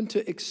open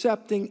to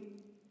accepting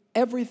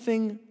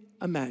everything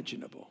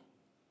imaginable,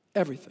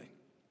 everything.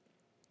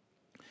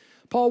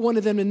 Paul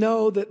wanted them to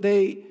know that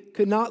they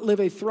could not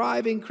live a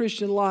thriving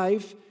Christian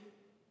life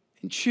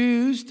and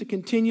choose to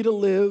continue to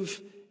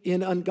live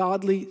in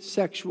ungodly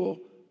sexual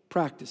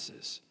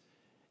practices.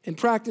 And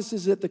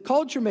practices that the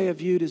culture may have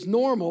viewed as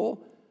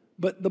normal,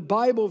 but the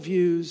Bible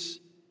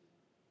views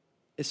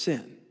as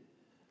sin.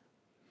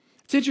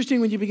 It's interesting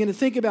when you begin to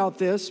think about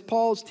this.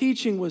 Paul's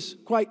teaching was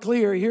quite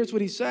clear. Here's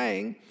what he's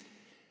saying.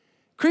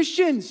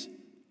 Christians,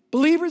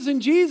 believers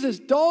in Jesus,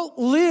 don't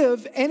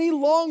live any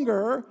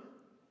longer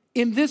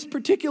in this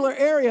particular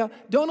area.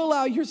 Don't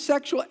allow your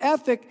sexual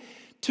ethic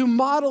to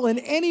model in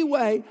any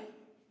way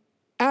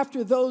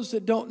after those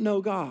that don't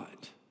know God.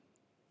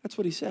 That's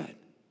what he said.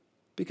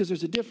 Because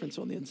there's a difference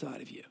on the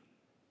inside of you.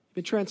 You've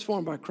been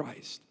transformed by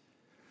Christ.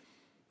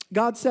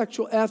 God's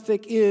sexual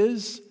ethic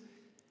is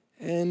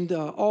and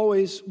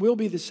always will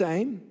be the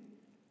same.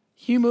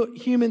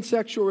 Human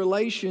sexual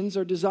relations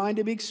are designed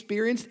to be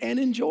experienced and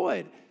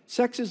enjoyed.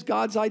 Sex is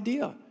God's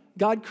idea.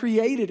 God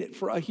created it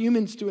for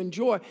humans to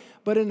enjoy,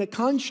 but in a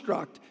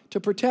construct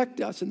to protect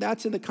us, and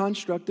that's in the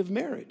construct of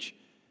marriage,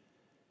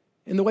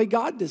 in the way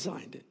God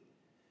designed it.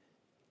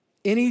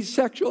 Any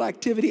sexual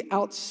activity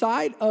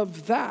outside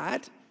of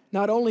that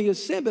not only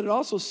is sin, but it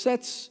also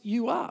sets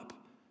you up.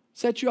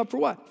 Sets you up for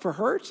what? For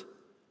hurt?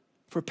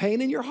 For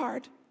pain in your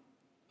heart?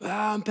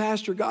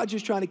 Pastor, God's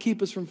just trying to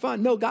keep us from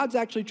fun. No, God's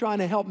actually trying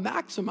to help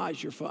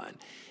maximize your fun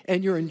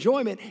and your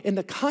enjoyment in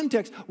the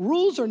context.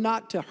 Rules are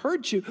not to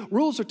hurt you.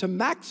 Rules are to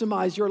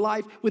maximize your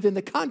life within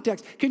the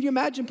context. Can you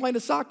imagine playing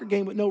a soccer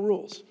game with no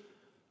rules?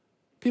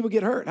 People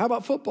get hurt. How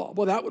about football?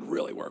 Well, that would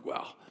really work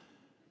well.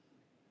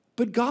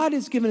 But God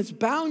has given us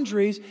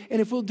boundaries,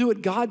 and if we'll do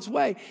it God's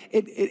way,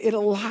 it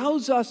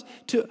allows us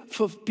to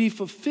be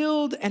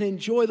fulfilled and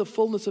enjoy the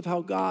fullness of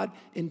how God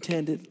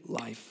intended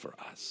life for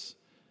us.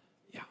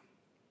 Yeah.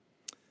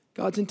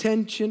 God's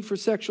intention for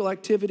sexual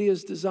activity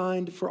is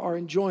designed for our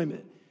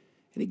enjoyment,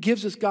 and He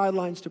gives us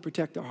guidelines to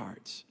protect our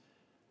hearts.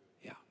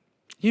 Yeah.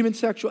 Human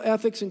sexual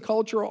ethics and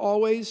culture are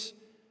always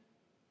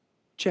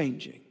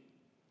changing.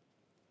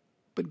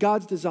 But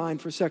God's design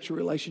for sexual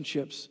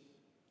relationships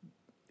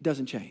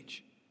doesn't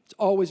change. It's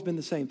always been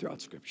the same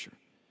throughout Scripture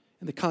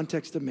in the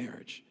context of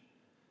marriage.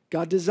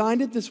 God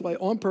designed it this way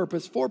on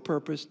purpose, for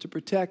purpose, to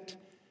protect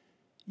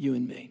you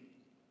and me.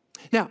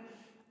 Now,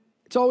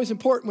 it's always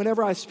important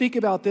whenever I speak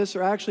about this,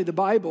 or actually the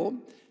Bible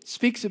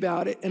speaks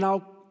about it, and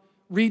I'll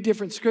read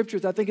different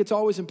scriptures, I think it's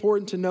always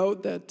important to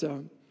note that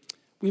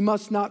we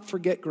must not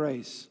forget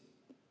grace.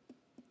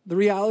 The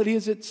reality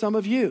is that some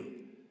of you,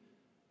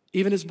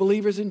 even as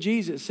believers in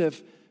Jesus,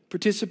 have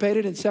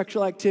participated in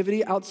sexual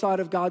activity outside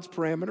of God's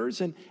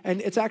parameters,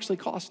 and it's actually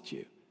cost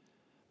you.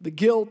 The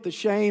guilt, the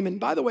shame, and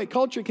by the way,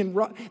 culture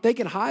they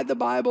can hide the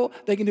Bible,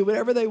 they can do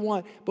whatever they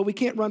want, but we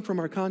can't run from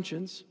our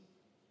conscience.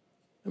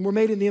 And we're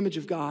made in the image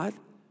of God.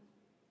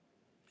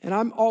 And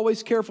I'm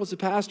always careful as a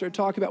pastor to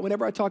talk about,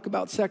 whenever I talk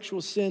about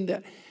sexual sin,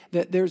 that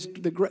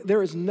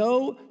there is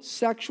no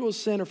sexual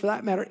sin, or for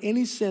that matter,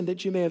 any sin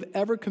that you may have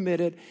ever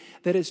committed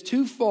that is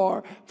too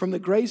far from the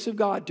grace of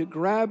God to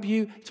grab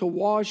you, to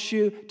wash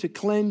you, to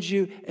cleanse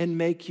you, and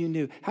make you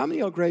new. How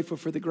many are grateful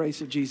for the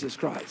grace of Jesus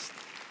Christ?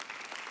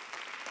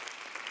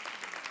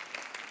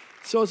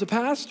 So as a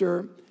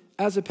pastor,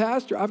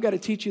 I've got to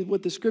teach you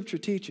what the Scripture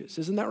teaches.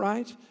 Isn't that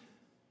right?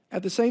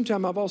 At the same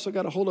time, I've also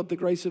got to hold up the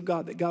grace of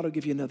God, that God will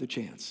give you another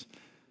chance.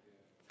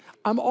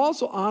 I'm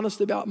also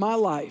honest about my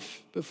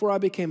life before I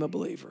became a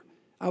believer.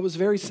 I was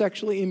very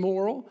sexually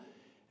immoral,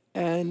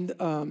 and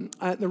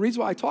the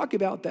reason why I talk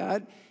about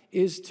that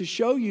is to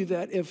show you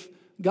that if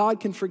God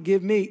can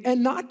forgive me,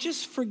 and not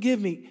just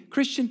forgive me.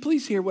 Christian,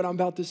 please hear what I'm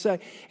about to say.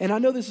 And I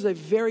know this is a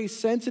very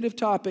sensitive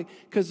topic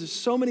because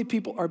so many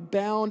people are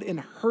bound and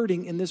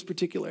hurting in this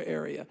particular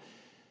area.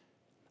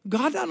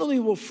 God not only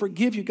will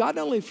forgive you, God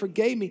not only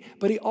forgave me,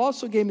 but he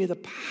also gave me the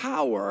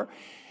power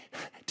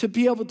to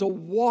be able to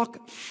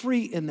walk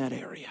free in that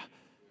area.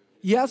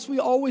 Yes, we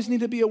always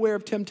need to be aware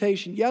of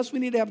temptation. Yes, we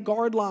need to have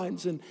guard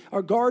lines and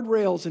our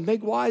guardrails and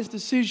make wise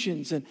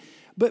decisions.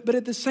 But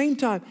at the same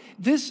time,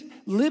 this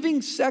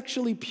living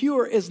sexually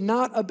pure is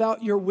not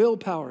about your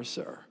willpower,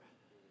 sir.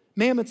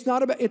 Ma'am, it's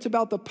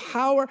about the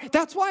power.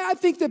 That's why I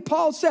think that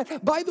Paul said,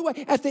 by the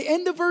way, at the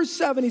end of verse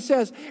 7, he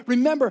says,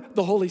 remember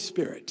the Holy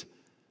Spirit.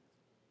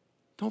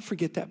 Don't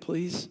forget that,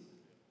 please.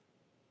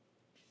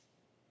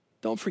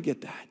 Don't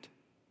forget that.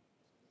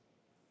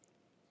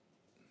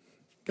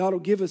 God will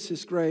give us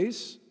his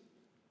grace.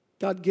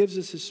 God gives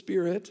us his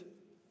Spirit.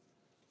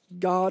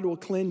 God will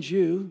cleanse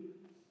you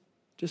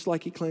just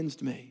like he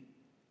cleansed me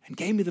and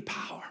gave me the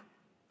power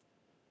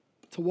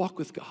to walk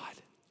with God.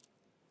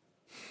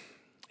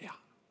 Yeah.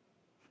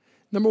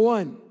 Number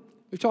one,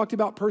 we've talked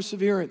about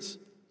perseverance.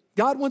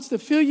 God wants to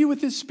fill you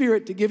with his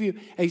Spirit to give you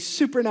a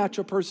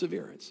supernatural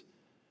perseverance.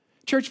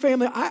 Church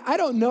family, I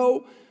don't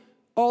know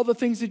all the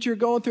things that you're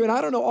going through, and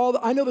I don't know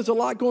I know there's a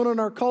lot going on in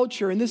our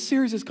culture, and this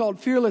series is called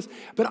Fearless,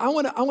 but I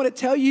want to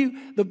tell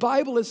you, the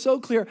Bible is so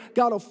clear.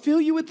 God will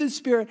fill you with his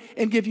Spirit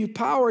and give you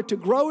power to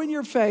grow in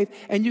your faith,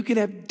 and you can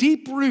have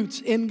deep roots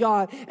in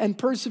God and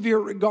persevere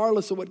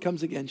regardless of what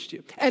comes against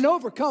you. And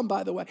overcome,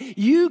 by the way.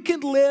 You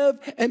can live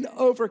and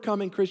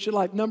overcome in Christian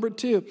life. Number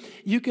two,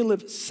 you can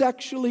live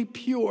sexually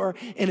pure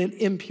in an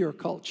impure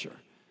culture.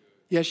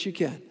 Yes, you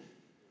can.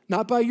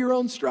 Not by your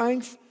own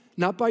strength,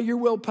 not by your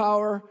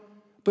willpower,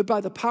 but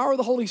by the power of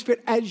the Holy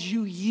Spirit as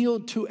you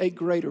yield to a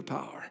greater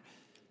power.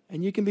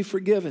 And you can be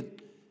forgiven,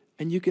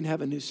 and you can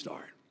have a new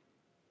start.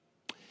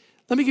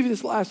 Let me give you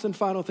this last and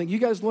final thing. You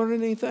guys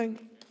learning anything?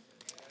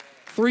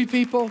 3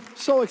 people,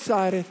 so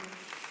excited.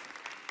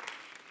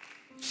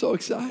 So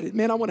excited.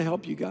 Man, I want to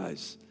help you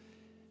guys.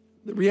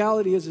 The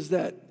reality is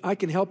that I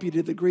can help you to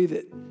the degree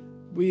that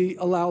we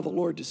allow the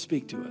Lord to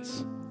speak to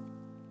us.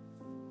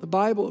 The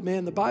Bible,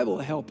 man, the Bible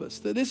will help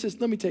us. Let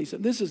me tell you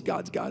something. This is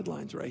God's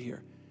guidelines right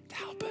here to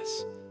help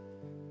us.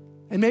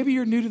 And maybe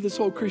you're new to this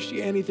whole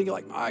Christianity thing,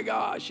 like, my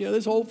gosh,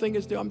 this whole thing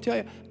is new. I'm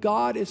telling you,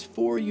 God is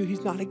for you.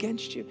 He's not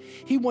against you.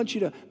 He wants you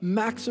to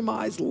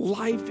maximize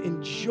life,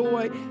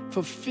 enjoy,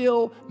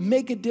 fulfill,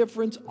 make a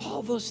difference,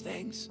 all those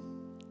things.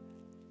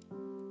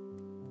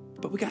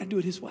 But we got to do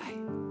it his way.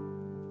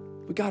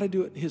 We got to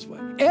do it his way.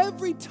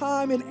 Every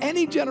time in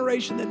any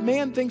generation that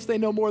man thinks they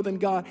know more than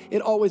God,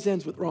 it always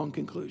ends with wrong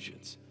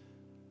conclusions.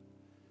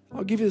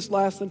 I'll give you this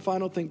last and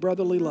final thing,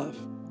 brotherly love.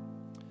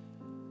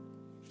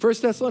 1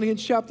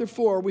 Thessalonians chapter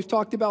 4, we've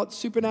talked about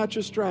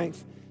supernatural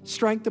strength.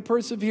 Strength to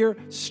persevere,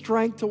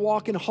 strength to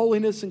walk in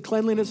holiness and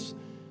cleanliness,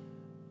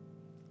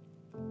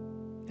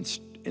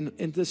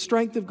 and the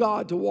strength of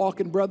God to walk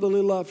in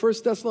brotherly love. 1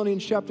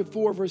 Thessalonians chapter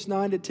 4, verse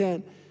 9 to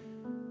 10.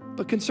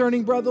 But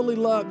concerning brotherly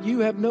love, you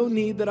have no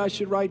need that I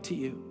should write to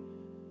you.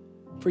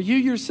 For you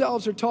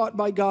yourselves are taught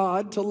by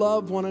God to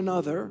love one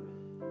another,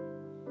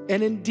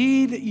 and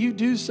indeed you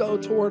do so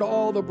toward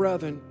all the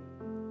brethren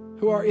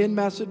who are in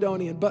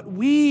Macedonia. But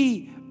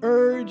we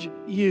urge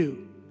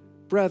you,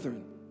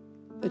 brethren,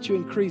 that you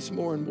increase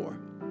more and more.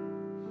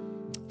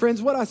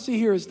 Friends, what I see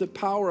here is the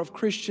power of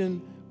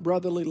Christian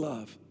brotherly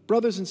love.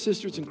 Brothers and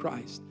sisters in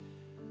Christ.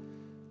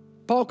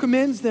 Paul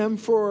commends them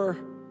for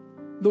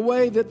the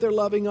way that they're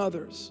loving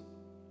others.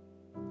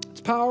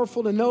 It's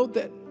powerful to note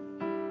that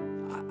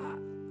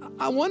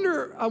I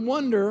wonder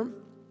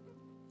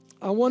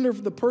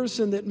if the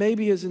person that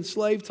maybe is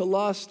enslaved to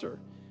lust or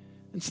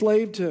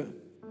enslaved to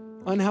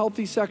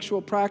unhealthy sexual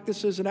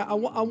practices, and I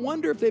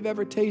wonder if they've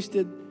ever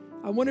tasted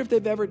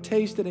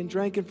and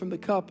drank from the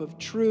cup of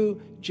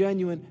true,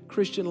 genuine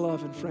Christian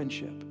love and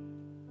friendship.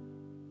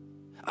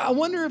 I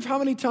wonder if how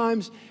many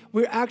times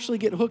we actually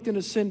get hooked in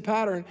a sin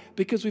pattern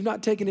because we've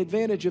not taken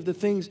advantage of the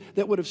things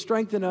that would have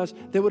strengthened us,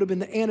 that would have been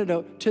the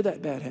antidote to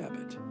that bad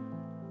habit.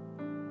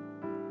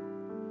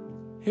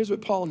 Here's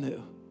what Paul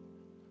knew.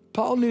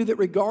 Paul knew that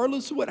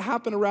regardless of what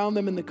happened around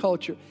them in the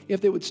culture,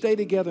 if they would stay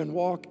together and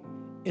walk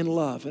in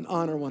love and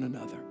honor one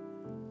another.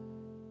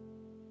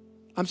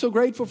 I'm so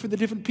grateful for the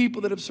different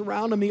people that have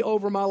surrounded me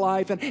over my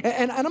life. And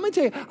I'm going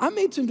to tell you, I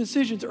made some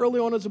decisions early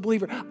on as a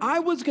believer. I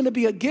was going to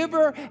be a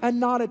giver and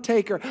not a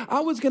taker.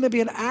 I was going to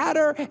be an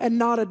adder and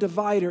not a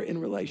divider in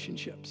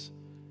relationships.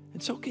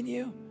 And so can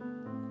you.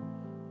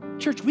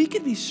 Church, we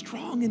can be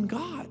strong in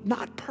God,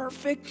 not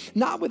perfect,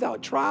 not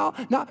without trial,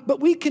 but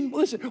we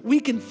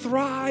can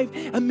thrive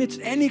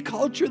amidst any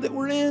culture that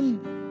we're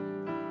in.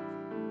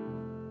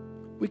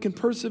 We can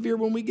persevere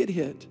when we get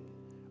hit.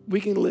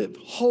 We can live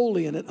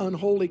holy in an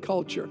unholy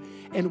culture.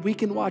 And we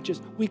can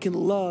we can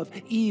love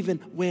even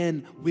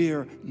when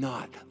we're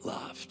not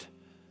loved.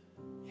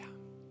 Yeah.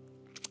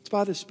 It's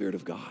by the Spirit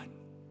of God.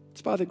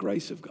 It's by the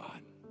grace of God.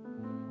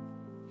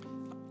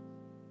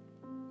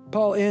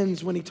 Paul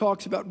ends when he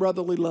talks about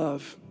brotherly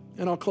love.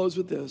 And I'll close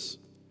with this.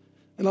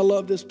 And I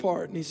love this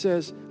part. And he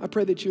says, I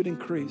pray that you would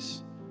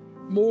increase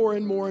more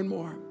and more and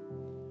more.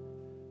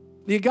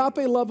 The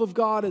agape love of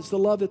God is the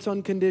love that's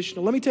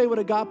unconditional. Let me tell you what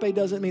agape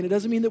doesn't mean. It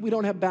doesn't mean that we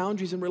don't have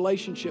boundaries in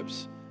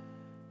relationships.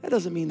 That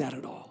doesn't mean that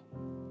at all.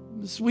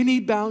 We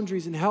need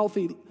boundaries and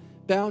healthy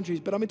boundaries,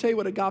 but I'm going to tell you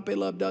what agape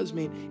love does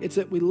mean. It's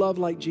that we love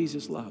like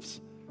Jesus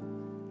loves.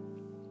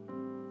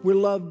 We're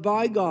loved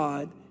by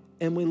God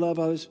and we love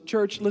others.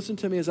 Church, listen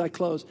to me as I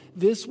close.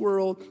 This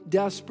world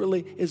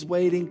desperately is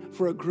waiting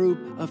for a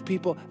group of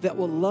people that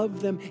will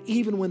love them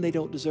even when they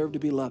don't deserve to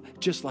be loved,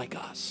 just like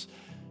us.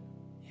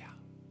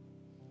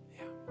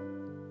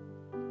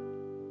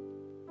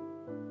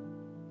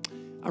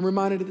 I'm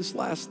reminded of this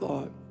last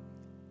thought.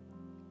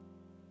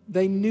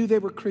 They knew they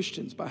were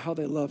Christians by how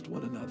they loved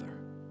one another.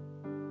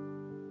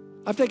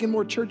 I've taken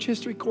more church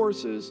history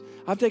courses.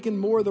 I've taken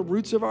more of the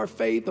roots of our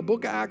faith, the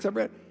book of Acts I've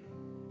read.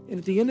 And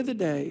at the end of the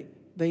day,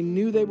 they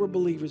knew they were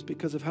believers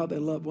because of how they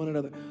loved one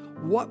another.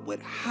 What would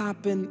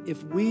happen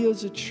if we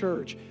as a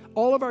church,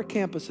 all of our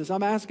campuses,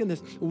 I'm asking this,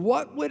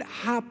 what would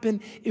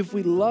happen if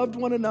we loved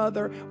one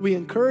another, we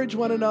encouraged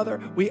one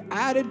another, we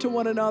added to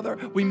one another,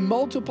 we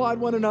multiplied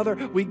one another,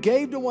 we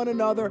gave to one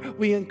another,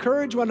 we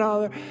encouraged one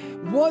another?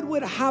 What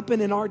would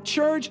happen in our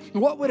church?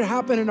 What would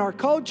happen in our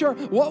culture?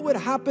 What would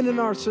happen in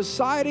our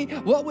society?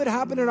 What would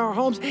happen in our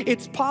homes?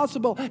 It's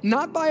possible,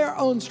 not by our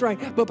own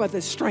strength, but by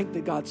the strength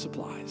that God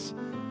supplies.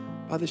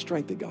 By the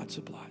strength that God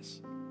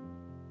supplies.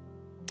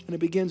 And it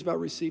begins by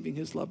receiving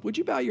his love. Would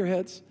you bow your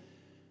heads?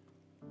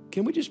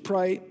 Can we just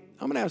pray?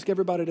 I'm going to ask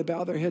everybody to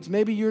bow their heads.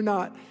 Maybe you're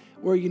not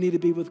where you need to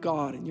be with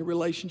God in your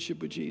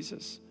relationship with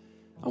Jesus.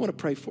 I want to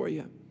pray for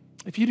you.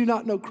 If you do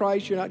not know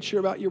Christ, you're not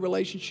sure about your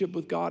relationship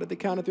with God, at the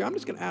count of 3, I'm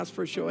just going to ask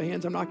for a show of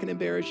hands. I'm not going to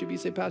embarrass you. If you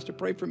say, Pastor,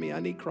 pray for me. I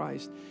need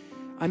Christ.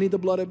 I need the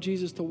blood of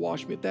Jesus to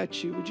wash me. If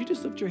that's you, would you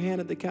just lift your hand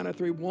at the count of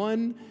 3?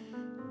 1,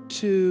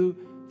 2,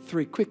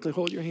 3. Quickly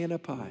hold your hand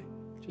up high.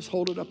 Just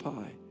hold it up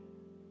high.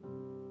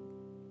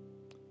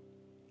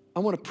 I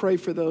want to pray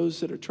for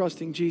those that are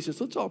trusting Jesus.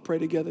 Let's all pray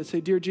together.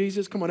 Say, Dear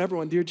Jesus, come on,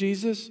 everyone. Dear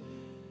Jesus,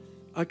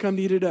 I come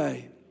to you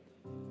today,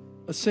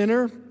 a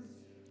sinner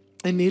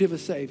in need of a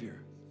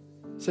Savior.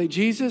 Say,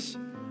 Jesus,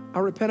 I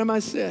repent of my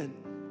sin.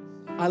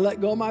 I let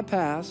go of my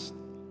past,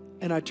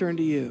 and I turn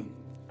to you.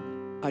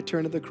 I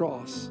turn to the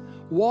cross.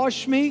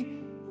 Wash me,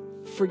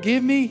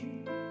 forgive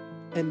me,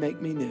 and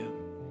make me new.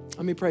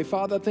 Let me pray.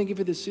 Father, I thank you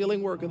for the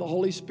sealing work of the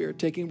Holy Spirit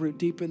taking root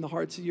deep in the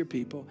hearts of your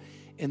people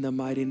in the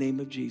mighty name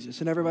of Jesus.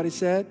 And everybody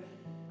said,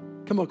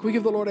 come on, can we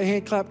give the Lord a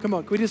hand clap? Come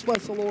on, can we just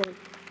bless the Lord?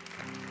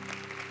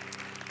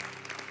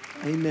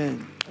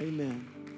 Amen. Amen.